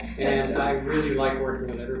effort, and I really like working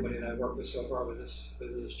with everybody that I've worked with so far with this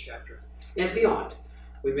chapter and beyond.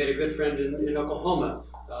 We made a good friend in Oklahoma.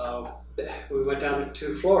 We went down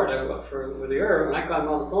to Florida with the herb, and I got him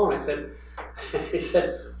on the phone. He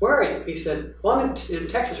said, "Where are you?" He said, "Well, I'm in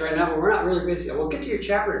Texas right now, but we're not really busy." "Well, get to your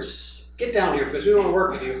chapter and get down here because we want to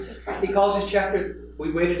work with you." He calls his chapter.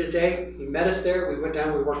 We waited a day. He met us there. We went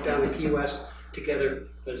down. We worked down in Key West together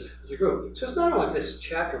as a group. So it's not only this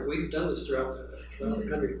chapter. We've done this throughout the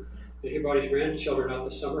country. And he brought his grandchildren out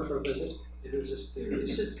this summer for a visit. And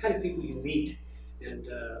it's just the kind of people you meet. And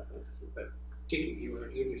but Tiki, you want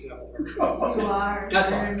to give yourself a You are.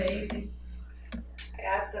 That's You're all. amazing. I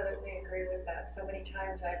absolutely agree with that. So many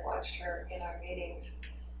times I've watched her in our meetings.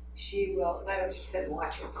 She will, I don't just sit and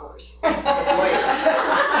watch her, of course. But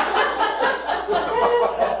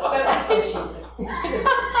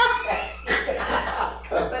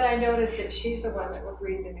I noticed that she's the one that will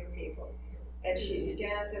greet the new people. And she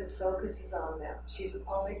stands and focuses on them. She's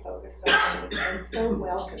only focused on them and so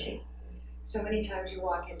welcoming. So many times you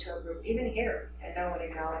walk into a group, even here, and no one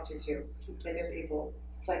acknowledges you. The new people,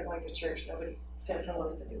 it's like going to church, nobody says hello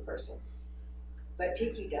to the new person. But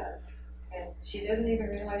Tiki does. And she doesn't even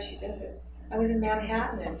realize she does it. I was in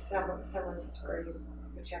Manhattan and someone says, "Where are you?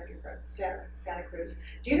 What chapter from?" Santa Cruz.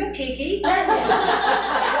 "Do you know Tiki?" That's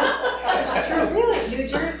true. Really? New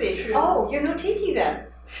Jersey. "Oh, you know Tiki then?"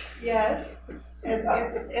 "Yes." And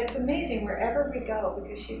it's amazing wherever we go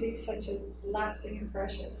because she leaves such a lasting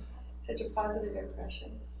impression, such a positive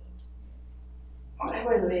impression. I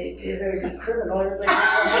wouldn't be a very good criminal.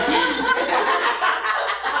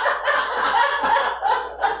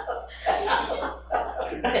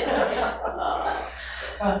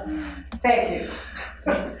 Thank you.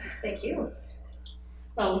 Thank you.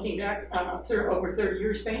 Well, looking back over 30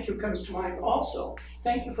 years, thank you comes to mind also.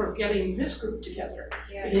 Thank you for getting this group together.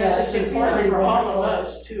 Because it's important for all of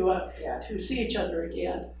us to see each other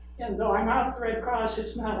again. And though I'm out of the Red Cross,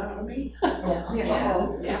 it's not out of me.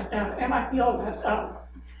 And I feel that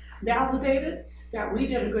validated that we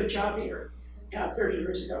did a good job here 30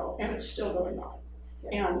 years ago, and it's still going on.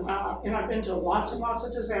 And I've been to lots and lots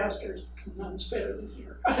of disasters. None's better than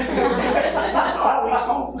here. It's always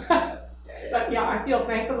home. But yeah, I feel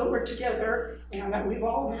thankful that we're together and that we've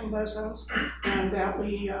all learned lessons and that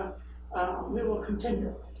we will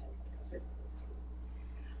continue.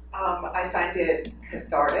 I find it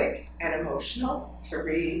cathartic and emotional to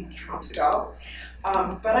recount it all.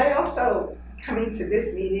 But I also, coming to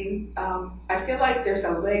this meeting, I feel like there's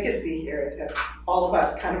a legacy here that all of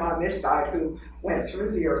us kind of on this side who went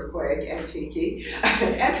through the earthquake, and Tiki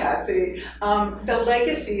and Patsy, the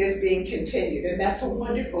legacy is being continued, and that's a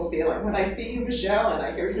wonderful feeling. When I see you, Michele, and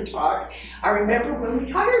I hear you talk, I remember when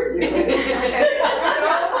we hired you.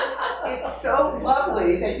 And it's so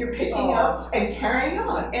lovely that you're picking up and carrying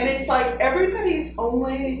on. And it's like everybody's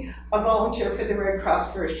only a volunteer for the Red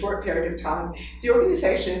Cross for a short period of time. The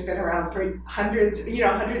organization has been around for hundreds,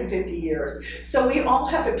 150 years. So we all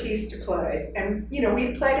have a piece to play. And,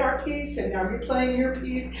 we've played our piece, and now you're playing your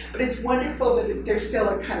piece. But it's wonderful that there's still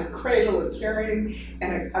a kind of cradle of caring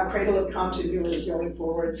and a cradle of continuity going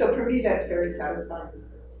forward. So for me, that's very satisfying.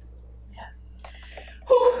 Yeah.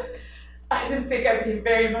 Whew. I didn't think I'd be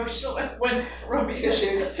very emotional when Romina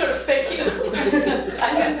sort of thank you.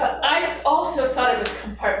 I also thought it was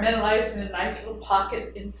compartmentalized in a nice little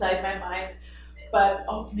pocket inside my mind, but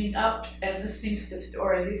opening up and listening to the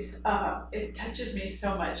stories, it touches me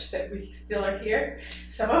so much that we still are here.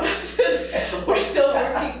 Some of us, we're still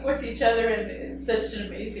working with each other, and it's such an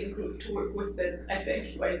amazing group to work with. And I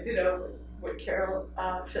thank you. I what Carole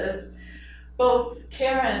says. Both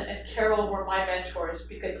Karen and Carole were my mentors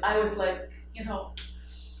because I was like,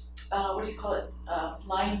 what do you call it?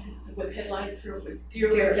 Blind with headlights or with deer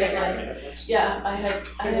with headlights. Yeah, I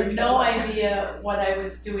had no idea what I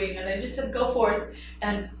was doing, and I just said, go for it.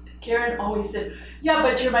 And Karen always said, yeah,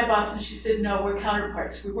 but you're my boss. And she said, no, we're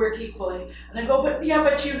counterparts. We work equally. And I go, but yeah,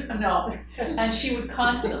 but you, no. And she would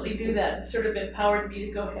constantly do that and sort of empowered me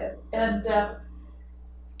to go ahead. And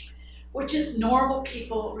we're just normal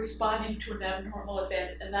people responding to an abnormal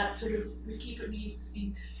event, and that's sort of, we keep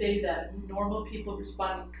needing to say that, normal people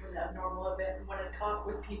responding to an abnormal event. And when I talk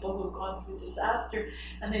with people who've gone through disaster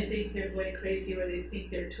and they think they're going crazy or they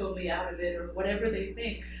think they're totally out of it or whatever they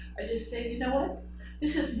think, I just say, you know what,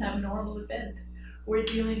 this is an abnormal event. We're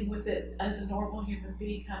dealing with it as a normal human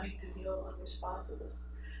being having to deal and respond to this.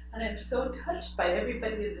 And I'm so touched by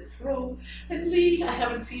everybody in this room. And Lee, I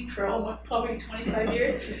haven't seen for almost probably 25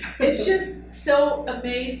 years. It's just so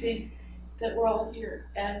amazing that we're all here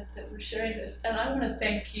and that we're sharing this. And I want to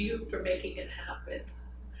thank you for making it happen.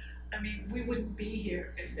 I mean, we wouldn't be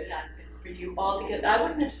here if it hadn't been for you all together. I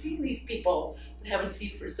wouldn't have seen these people that I haven't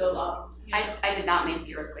seen for so long. I did not make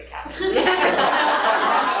the earthquake happen.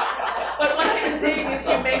 But what I'm saying is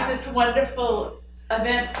you made this wonderful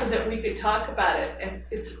event so that we could talk about it, and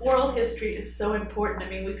its oral history is so important. I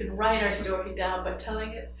mean, we can write our story down, but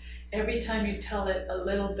telling it, every time you tell it, a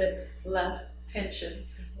little bit less tension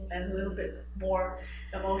and a little bit more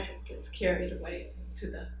emotion gets carried away to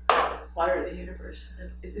the water of the universe, and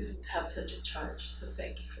it doesn't have such a charge, so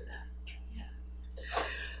thank you for that.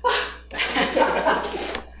 Yeah.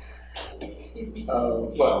 Excuse me.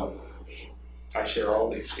 Well, I share all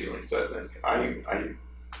these feelings, I think.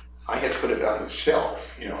 I had put it on the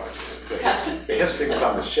shelf, the history was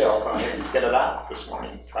on the shelf, and I had to get it out this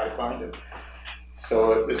morning, try to find it.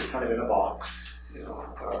 So it was kind of in a box,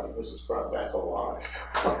 this has brought back a lot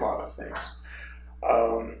of things.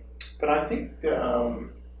 But I think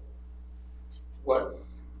what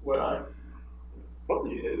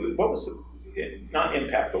was the, not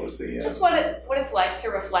impact, what was the... Just what it's like to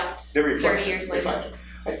reflect 30 years later.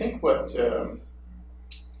 I think what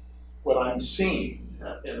I'm seeing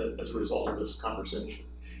as a result of this conversation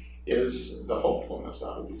is the hopefulness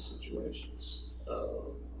out of these situations.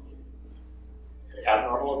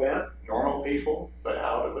 Abnormal event, normal people, but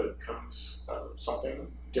out of it comes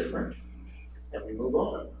something different, and we move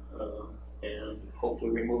on. And hopefully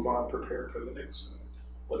we move on prepared for the next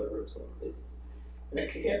whatever it's going to be. And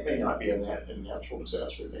it may not be a natural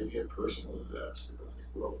disaster, it may be a personal disaster, but I think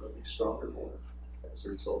we're all going to be stronger for it as a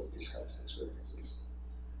result of these kinds of experiences.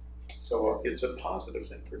 So it's a positive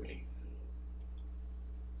thing for me.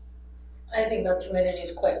 I think our community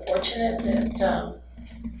is quite fortunate that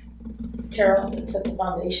Carole set the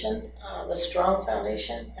foundation, the strong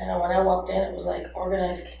foundation. I know when I walked in, it was like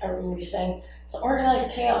organized. I remember you saying it's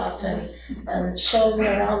organized chaos, and showed me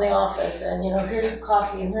around the office, and here's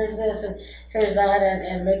coffee, and here's this, and here's that,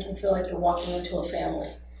 and make you feel like you're walking into a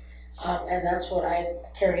family. And that's what I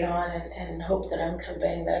carry on, and hope that I'm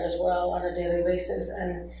conveying that as well on a daily basis.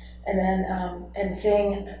 And then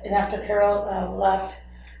seeing, and after Carole left,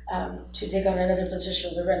 to take on another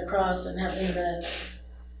position with the Red Cross and having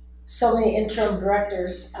so many interim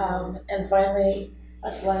directors, and finally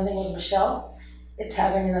us landing with Michele. It's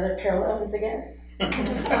having another pair of lemons again.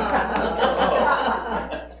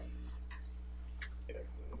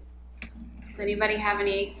 Does anybody have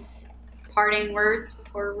any parting words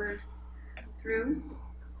before we're through?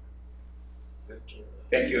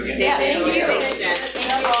 Thank you again. Yeah, thank you.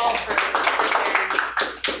 Thank you all for sharing.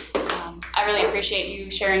 I really appreciate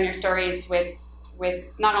you sharing your stories with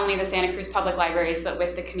not only the Santa Cruz Public Libraries, but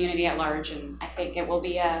with the community at large. And I think it will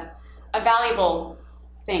be a valuable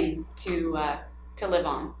thing to live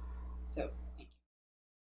on. So